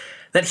course,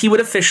 that he would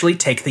officially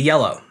take the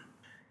yellow.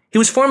 He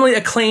was formally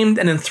acclaimed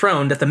and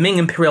enthroned at the Ming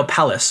Imperial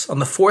Palace on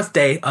the 4th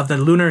day of the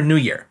Lunar New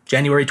Year,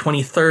 January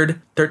 23rd,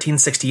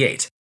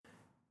 1368.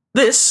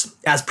 This,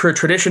 as per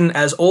tradition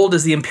as old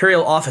as the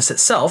imperial office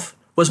itself,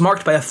 was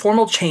marked by a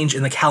formal change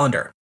in the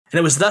calendar, and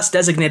it was thus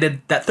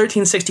designated that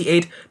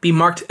 1368 be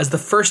marked as the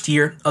first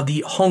year of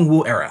the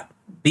Hongwu era,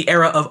 the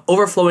era of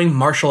overflowing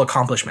martial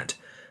accomplishment,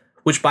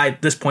 which by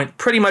this point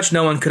pretty much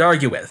no one could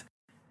argue with,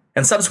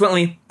 and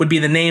subsequently would be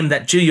the name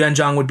that Zhu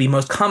Yuanzhang would be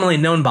most commonly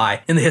known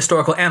by in the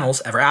historical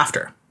annals ever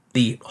after,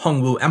 the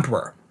Hongwu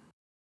Emperor.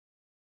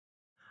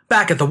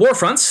 Back at the war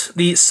fronts,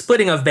 the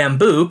splitting of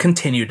bamboo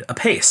continued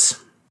apace.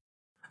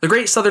 The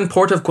great southern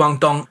port of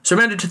Guangdong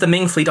surrendered to the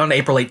Ming fleet on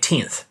April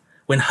 18th,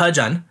 when He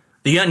Zhen,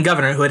 the Yuan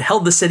governor who had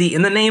held the city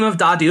in the name of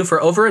Dazhou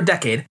for over a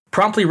decade,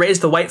 promptly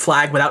raised the white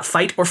flag without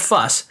fight or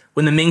fuss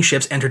when the Ming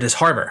ships entered his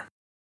harbor.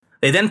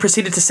 They then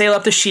proceeded to sail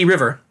up the Xi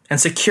River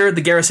and secured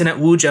the garrison at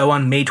Wuzhou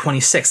on May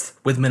 26th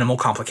with minimal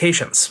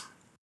complications.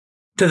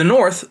 To the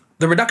north,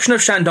 the reduction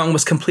of Shandong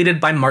was completed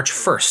by March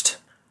 1st.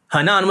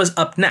 Henan was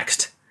up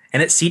next,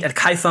 and its seat at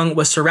Kaifeng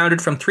was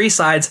surrounded from three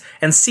sides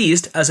and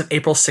seized as of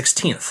April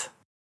 16th.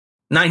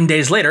 9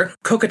 days later,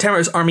 Köke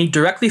Temür's army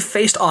directly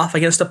faced off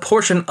against a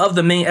portion of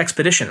the Ming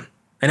expedition,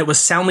 and it was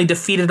soundly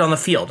defeated on the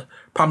field,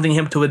 prompting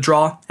him to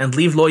withdraw and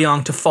leave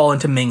Luoyang to fall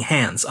into Ming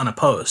hands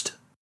unopposed.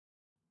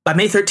 By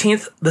May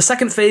 13th, the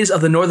second phase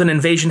of the northern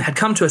invasion had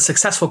come to a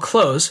successful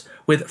close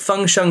with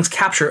Feng Sheng's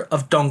capture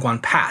of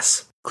Dongguan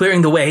Pass,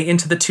 clearing the way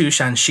into the two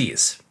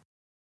Shanxis.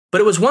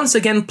 But it was once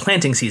again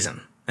planting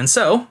season, and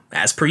so,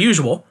 as per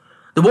usual,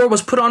 the war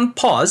was put on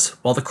pause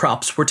while the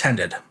crops were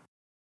tended.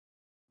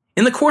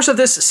 In the course of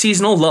this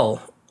seasonal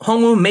lull,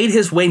 Hongwu made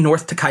his way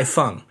north to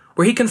Kaifeng,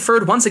 where he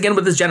conferred once again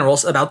with his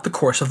generals about the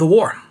course of the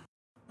war.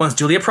 Once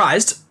duly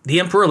apprised, the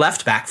emperor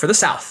left back for the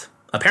south,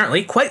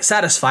 apparently quite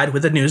satisfied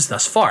with the news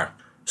thus far,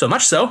 so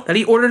much so that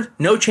he ordered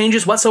no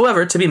changes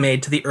whatsoever to be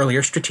made to the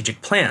earlier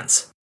strategic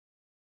plans.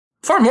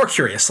 Far more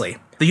curiously,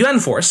 the Yuan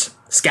force,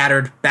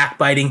 scattered,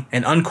 backbiting,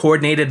 and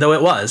uncoordinated though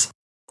it was,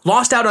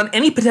 lost out on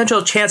any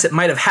potential chance it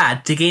might have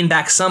had to gain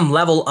back some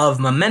level of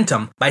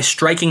momentum by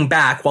striking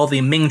back while the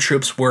Ming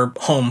troops were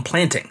home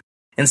planting.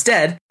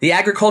 Instead, the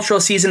agricultural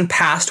season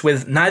passed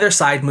with neither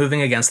side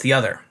moving against the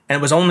other, and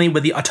it was only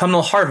with the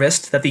autumnal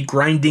harvest that the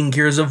grinding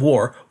gears of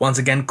war once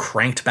again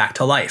cranked back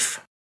to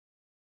life.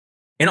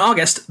 In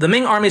August, the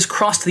Ming armies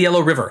crossed the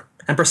Yellow River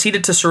and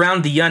proceeded to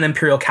surround the Yuan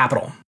imperial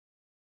capital.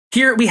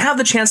 Here we have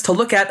the chance to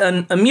look at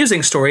an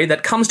amusing story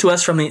that comes to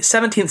us from the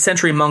 17th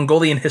century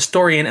Mongolian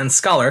historian and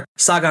scholar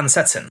Sagan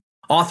Setsin,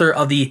 author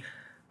of the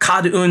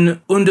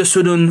Kad-un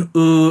Undesudun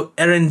u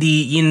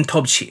Erendi Yin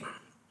Tobchi,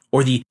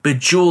 or the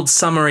Bejeweled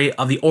Summary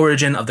of the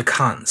Origin of the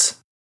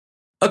Khans.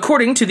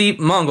 According to the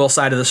Mongol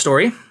side of the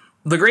story,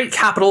 the great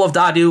capital of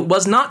Dazhou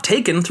was not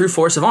taken through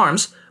force of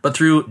arms, but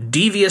through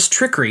devious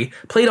trickery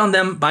played on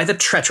them by the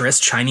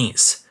treacherous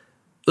Chinese.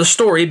 The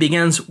story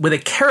begins with a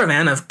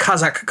caravan of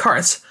Kazakh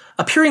carts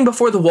appearing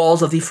before the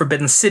walls of the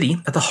Forbidden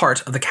City at the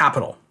heart of the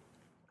capital.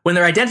 When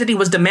their identity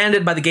was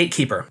demanded by the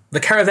gatekeeper, the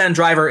caravan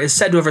driver is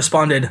said to have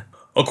responded,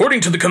 "According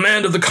to the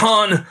command of the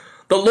Khan,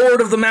 the Lord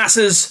of the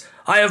Masses,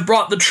 I have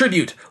brought the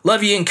tribute,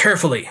 levying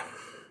carefully."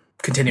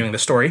 Continuing the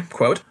story,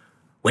 quote,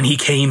 "When he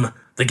came,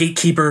 the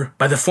gatekeeper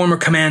by the former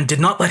command did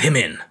not let him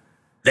in.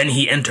 Then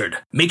he entered,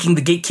 making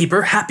the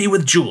gatekeeper happy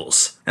with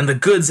jewels, and the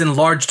goods in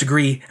large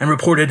degree, and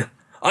reported,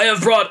 'I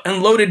have brought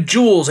and loaded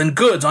jewels and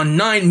goods on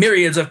 9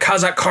 myriads of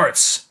Kazakh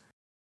carts.'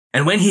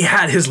 And when he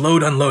had his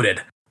load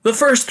unloaded, the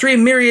first 3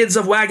 myriads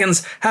of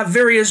wagons have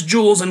various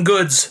jewels and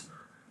goods.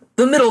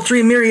 The middle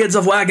 3 myriads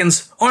of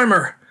wagons,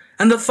 armor,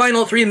 and the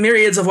final 3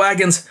 myriads of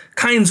wagons,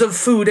 kinds of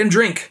food and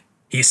drink,"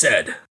 he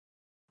said.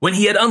 When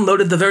he had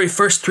unloaded the very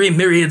first 3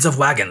 myriads of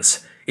wagons,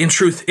 in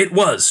truth it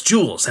was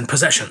jewels and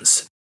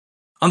possessions.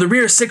 On the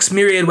rear 6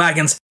 myriad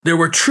wagons there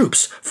were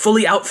troops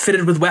fully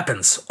outfitted with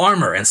weapons,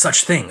 armor, and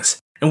such things,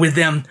 and with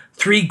them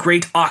 3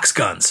 great ox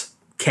guns,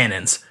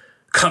 cannons,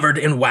 covered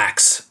in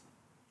wax."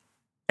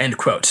 End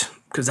quote,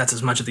 because that's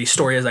as much of the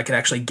story as I could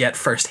actually get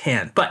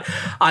firsthand, but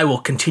I will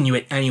continue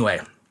it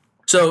anyway.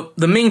 So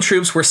the Ming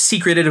troops were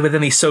secreted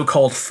within the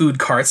so-called food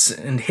carts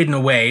and hidden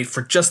away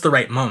for just the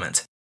right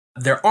moment.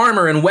 Their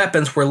armor and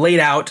weapons were laid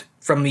out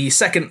from the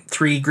second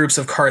 3 groups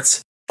of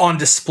carts on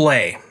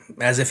display,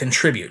 as if in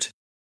tribute.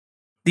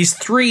 These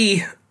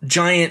 3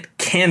 giant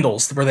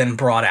candles were then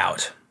brought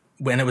out,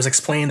 when it was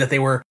explained that they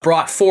were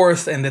brought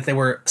forth and that they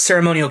were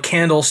ceremonial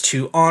candles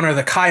to honor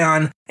the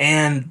Kaiyan,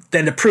 and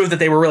then to prove that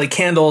they were really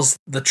candles,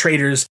 the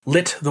traders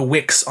lit the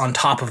wicks on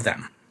top of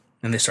them,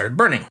 and they started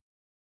burning.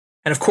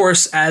 And of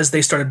course, as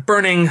they started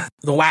burning,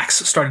 the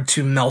wax started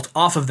to melt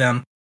off of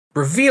them,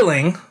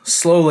 revealing,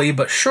 slowly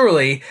but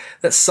surely,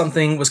 that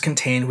something was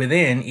contained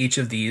within each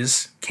of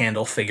these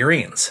candle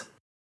figurines.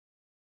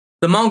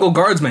 The Mongol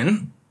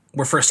guardsmen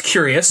were first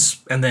curious,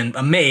 and then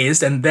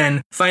amazed, and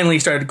then finally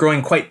started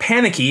growing quite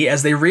panicky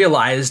as they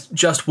realized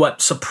just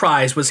what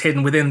surprise was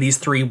hidden within these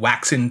 3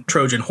 waxen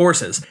Trojan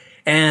horses,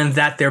 and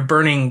that their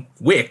burning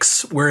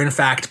wicks were in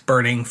fact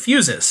burning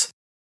fuses.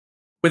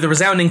 With a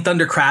resounding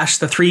thunder crash,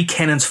 the 3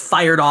 cannons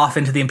fired off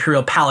into the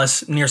imperial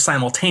palace near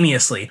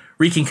simultaneously,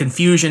 wreaking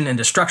confusion and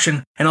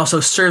destruction, and also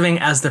serving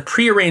as the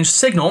prearranged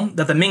signal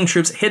that the Ming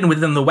troops hidden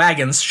within the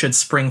wagons should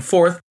spring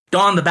forth,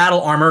 don the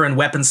battle armor and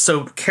weapons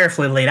so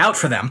carefully laid out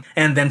for them,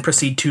 and then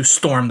proceed to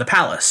storm the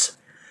palace.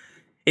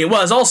 It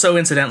was also,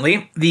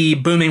 incidentally, the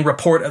booming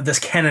report of this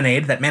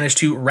cannonade that managed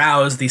to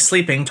rouse the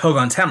sleeping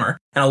Toghon Temür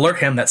and alert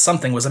him that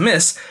something was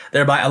amiss,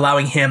 thereby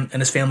allowing him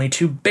and his family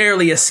to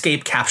barely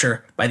escape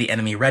capture by the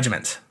enemy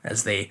regiment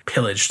as they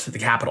pillaged the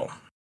capital.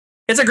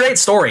 It's a great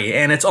story,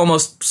 and it's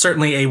almost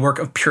certainly a work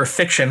of pure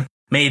fiction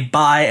made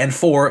by and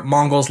for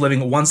Mongols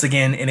living once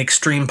again in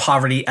extreme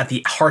poverty at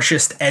the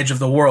harshest edge of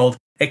the world,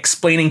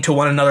 explaining to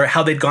one another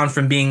how they'd gone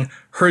from being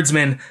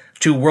herdsmen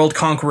to world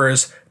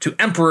conquerors, to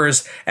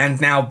emperors, and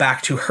now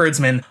back to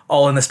herdsmen,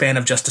 all in the span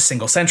of just a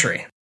single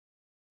century.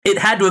 It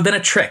had to have been a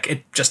trick.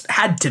 It just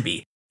had to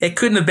be. It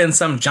couldn't have been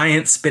some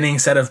giant spinning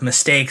set of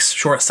mistakes,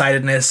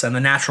 short-sightedness, and the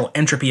natural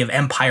entropy of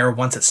empire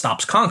once it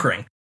stops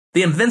conquering.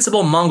 The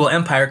invincible Mongol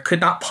Empire could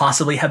not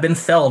possibly have been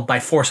felled by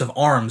force of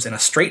arms in a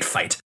straight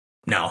fight.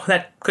 No,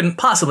 that couldn't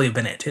possibly have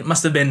been it. It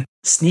must have been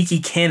sneaky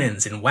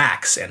cannons in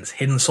wax and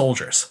hidden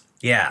soldiers.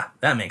 Yeah,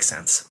 that makes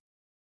sense.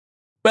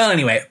 Well,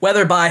 anyway,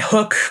 whether by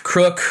hook,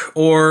 crook,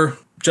 or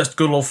just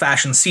good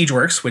old-fashioned siege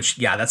works, which,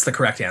 yeah, that's the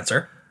correct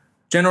answer,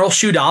 General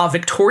Shu Da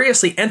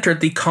victoriously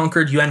entered the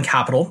conquered Yuan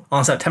capital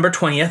on September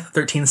 20th,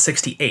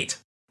 1368,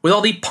 with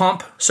all the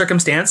pomp,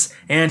 circumstance,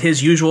 and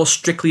his usual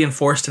strictly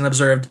enforced and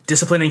observed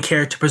discipline and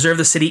care to preserve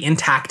the city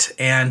intact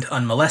and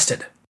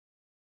unmolested.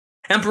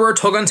 Emperor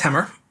Toghon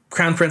Temür,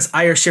 Crown Prince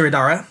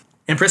Ayushiridara,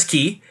 Empress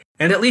Qi,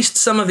 and at least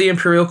some of the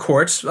imperial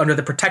courts, under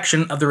the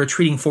protection of the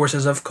retreating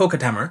forces of Köke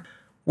Temür,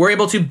 were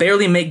able to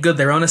barely make good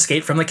their own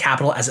escape from the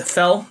capital as it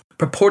fell,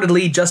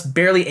 purportedly just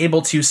barely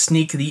able to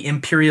sneak the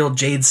imperial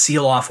jade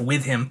seal off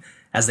with him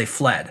as they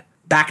fled,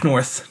 back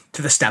north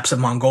to the steppes of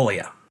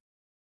Mongolia.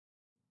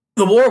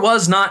 The war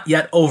was not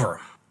yet over.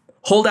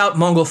 Holdout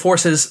Mongol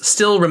forces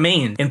still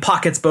remained in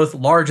pockets both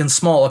large and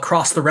small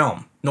across the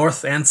realm,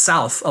 north and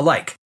south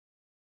alike.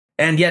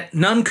 And yet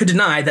none could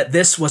deny that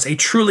this was a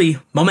truly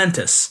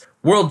momentous,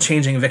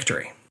 world-changing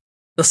victory.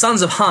 The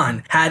sons of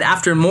Han had,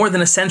 after more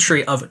than a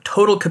century of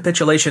total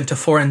capitulation to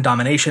foreign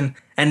domination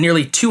and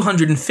nearly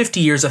 250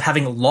 years of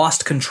having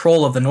lost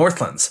control of the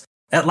Northlands,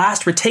 at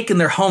last retaken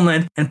their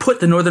homeland and put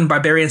the northern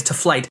barbarians to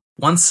flight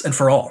once and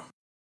for all.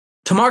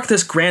 To mark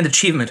this grand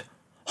achievement,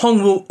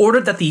 Hongwu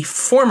ordered that the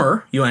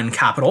former Yuan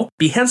capital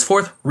be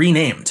henceforth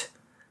renamed.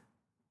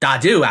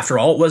 Dazhou, after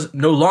all, was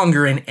no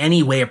longer in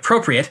any way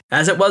appropriate,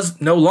 as it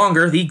was no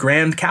longer the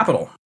grand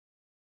capital.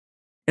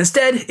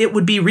 Instead, it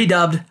would be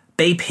redubbed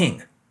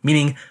Beiping,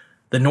 meaning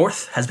the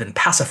north has been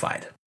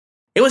pacified.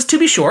 It was, to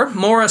be sure,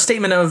 more a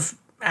statement of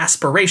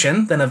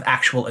aspiration than of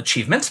actual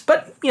achievement,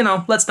 but,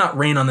 let's not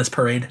rain on this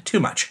parade too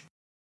much.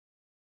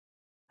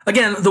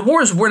 Again, the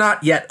wars were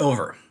not yet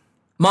over.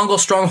 Mongol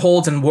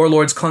strongholds and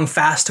warlords clung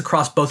fast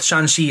across both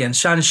Shanxi and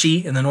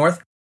Shanxi in the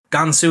north,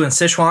 Gansu and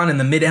Sichuan in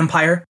the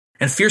mid-empire,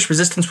 and fierce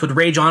resistance would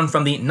rage on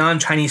from the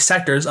non-Chinese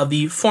sectors of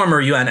the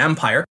former Yuan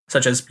Empire,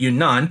 such as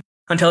Yunnan,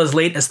 until as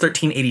late as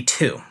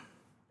 1382.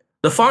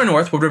 The far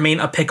north would remain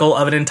a pickle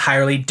of an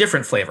entirely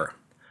different flavor.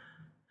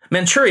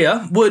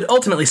 Manchuria would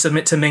ultimately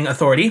submit to Ming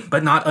authority,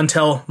 but not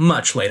until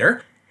much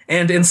later,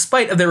 and in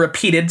spite of their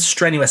repeated,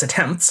 strenuous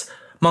attempts,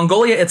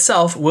 Mongolia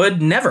itself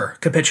would never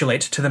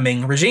capitulate to the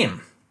Ming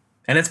regime,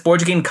 and its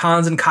Borjigin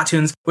Khans and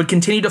Khatuns would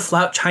continue to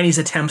flout Chinese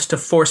attempts to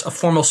force a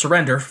formal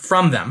surrender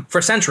from them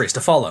for centuries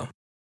to follow.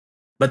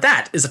 But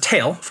that is a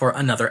tale for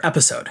another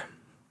episode.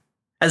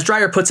 As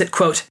Dreyer puts it,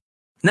 quote,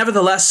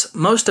 "Nevertheless,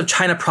 most of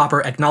China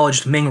proper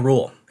acknowledged Ming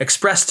rule,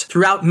 expressed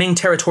throughout Ming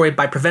territory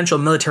by provincial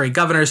military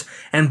governors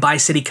and by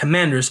city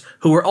commanders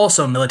who were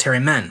also military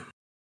men.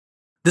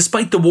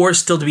 Despite the wars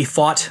still to be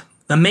fought,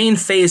 the main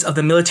phase of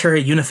the military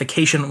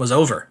unification was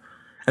over,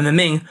 and the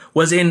Ming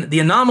was in the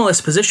anomalous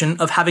position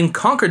of having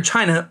conquered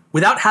China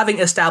without having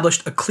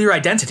established a clear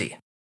identity.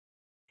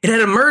 It had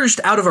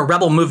emerged out of a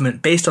rebel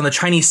movement based on the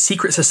Chinese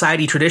secret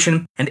society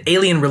tradition and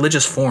alien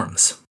religious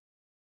forms.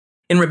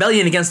 In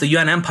rebellion against the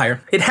Yuan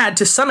Empire, it had,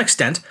 to some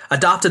extent,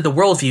 adopted the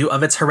worldview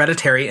of its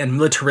hereditary and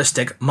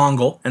militaristic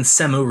Mongol and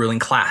Semu ruling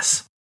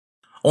class.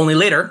 Only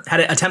later had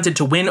it attempted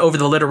to win over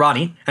the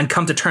literati and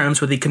come to terms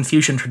with the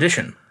Confucian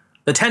tradition.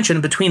 The tension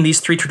between these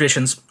three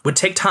traditions would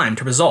take time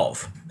to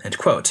resolve." End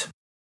quote.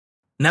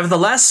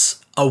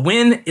 Nevertheless, a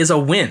win is a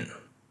win,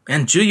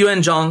 and Zhu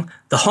Yuanzhang,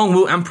 the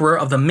Hongwu Emperor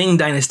of the Ming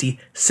dynasty,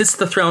 sits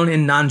the throne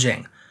in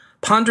Nanjing,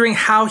 pondering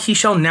how he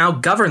shall now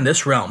govern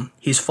this realm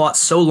he's fought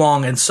so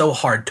long and so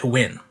hard to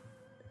win.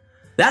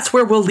 That's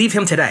where we'll leave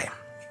him today.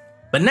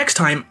 But next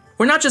time,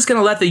 we're not just going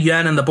to let the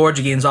Yuan and the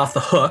Borjigins off the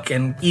hook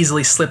and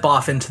easily slip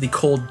off into the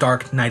cold,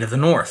 dark night of the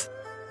north,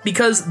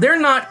 because they're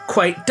not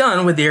quite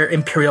done with their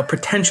imperial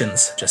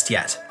pretensions just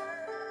yet.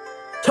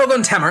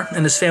 Toghon Temür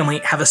and his family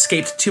have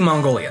escaped to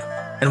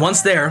Mongolia, and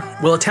once there,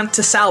 will attempt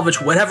to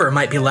salvage whatever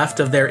might be left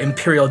of their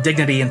imperial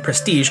dignity and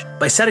prestige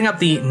by setting up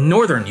the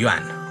northern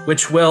Yuan,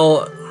 which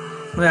will...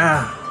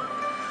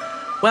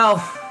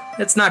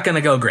 it's not going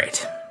to go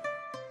great.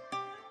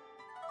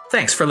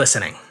 Thanks for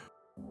listening.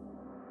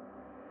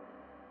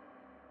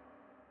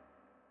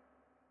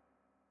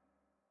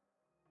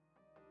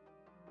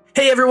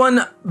 Hey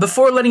everyone,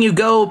 before letting you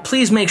go,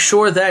 please make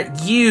sure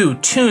that you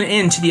tune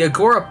in to the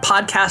Agora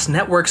Podcast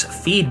Network's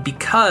feed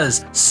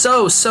because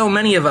so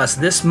many of us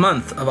this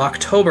month of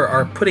October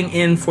are putting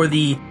in for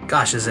the,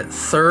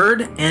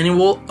 third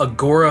annual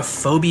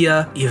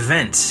Agoraphobia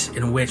event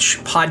in which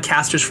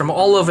podcasters from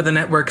all over the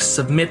network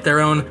submit their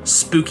own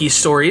spooky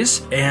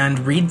stories and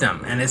read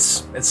them. And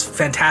it's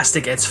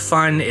fantastic, it's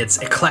fun, it's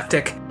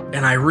eclectic,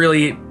 and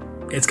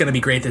it's going to be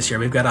great this year.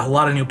 We've got a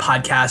lot of new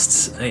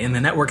podcasts in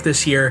the network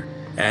this year,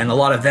 and a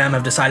lot of them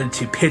have decided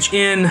to pitch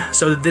in,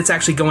 so it's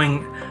actually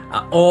going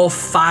all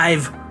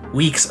 5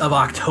 weeks of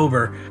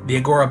October. The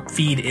Agora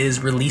feed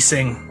is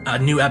releasing a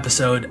new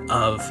episode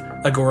of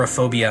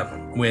Agoraphobia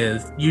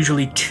with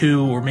usually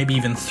 2 or maybe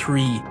even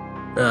 3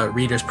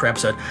 readers per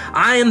episode.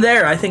 I am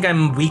there. I think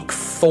I'm week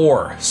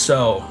 4,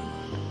 so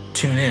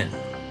tune in.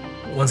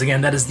 Once again,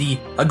 that is the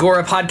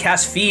Agora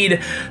Podcast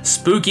feed,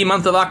 spooky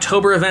month of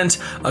October event,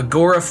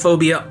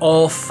 Agoraphobia,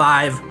 all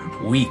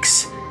 5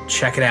 weeks.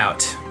 Check it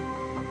out.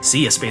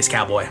 See ya, Space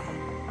Cowboy.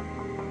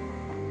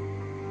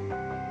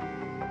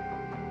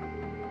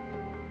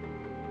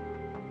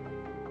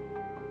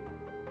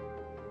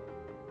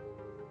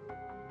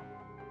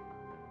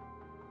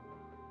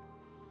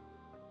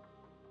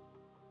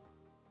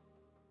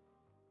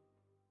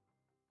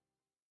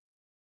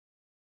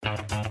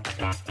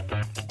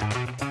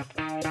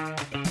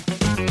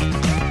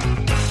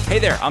 Hey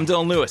there, I'm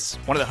Dylan Lewis,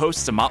 one of the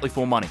hosts of Motley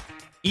Fool Money.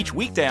 Each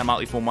weekday on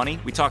Motley Fool Money,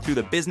 we talk through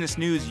the business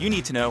news you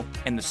need to know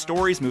and the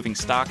stories moving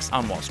stocks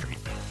on Wall Street.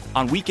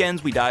 On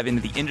weekends, we dive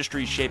into the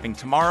industries shaping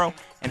tomorrow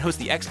and host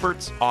the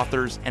experts,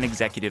 authors, and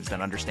executives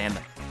that understand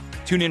them.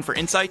 Tune in for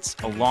insights,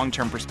 a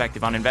long-term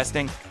perspective on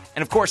investing,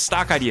 and of course,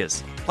 stock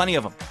ideas. Plenty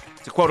of them.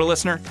 To quote a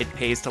listener, it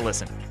pays to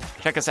listen.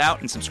 Check us out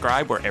and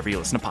subscribe wherever you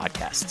listen to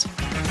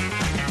podcasts.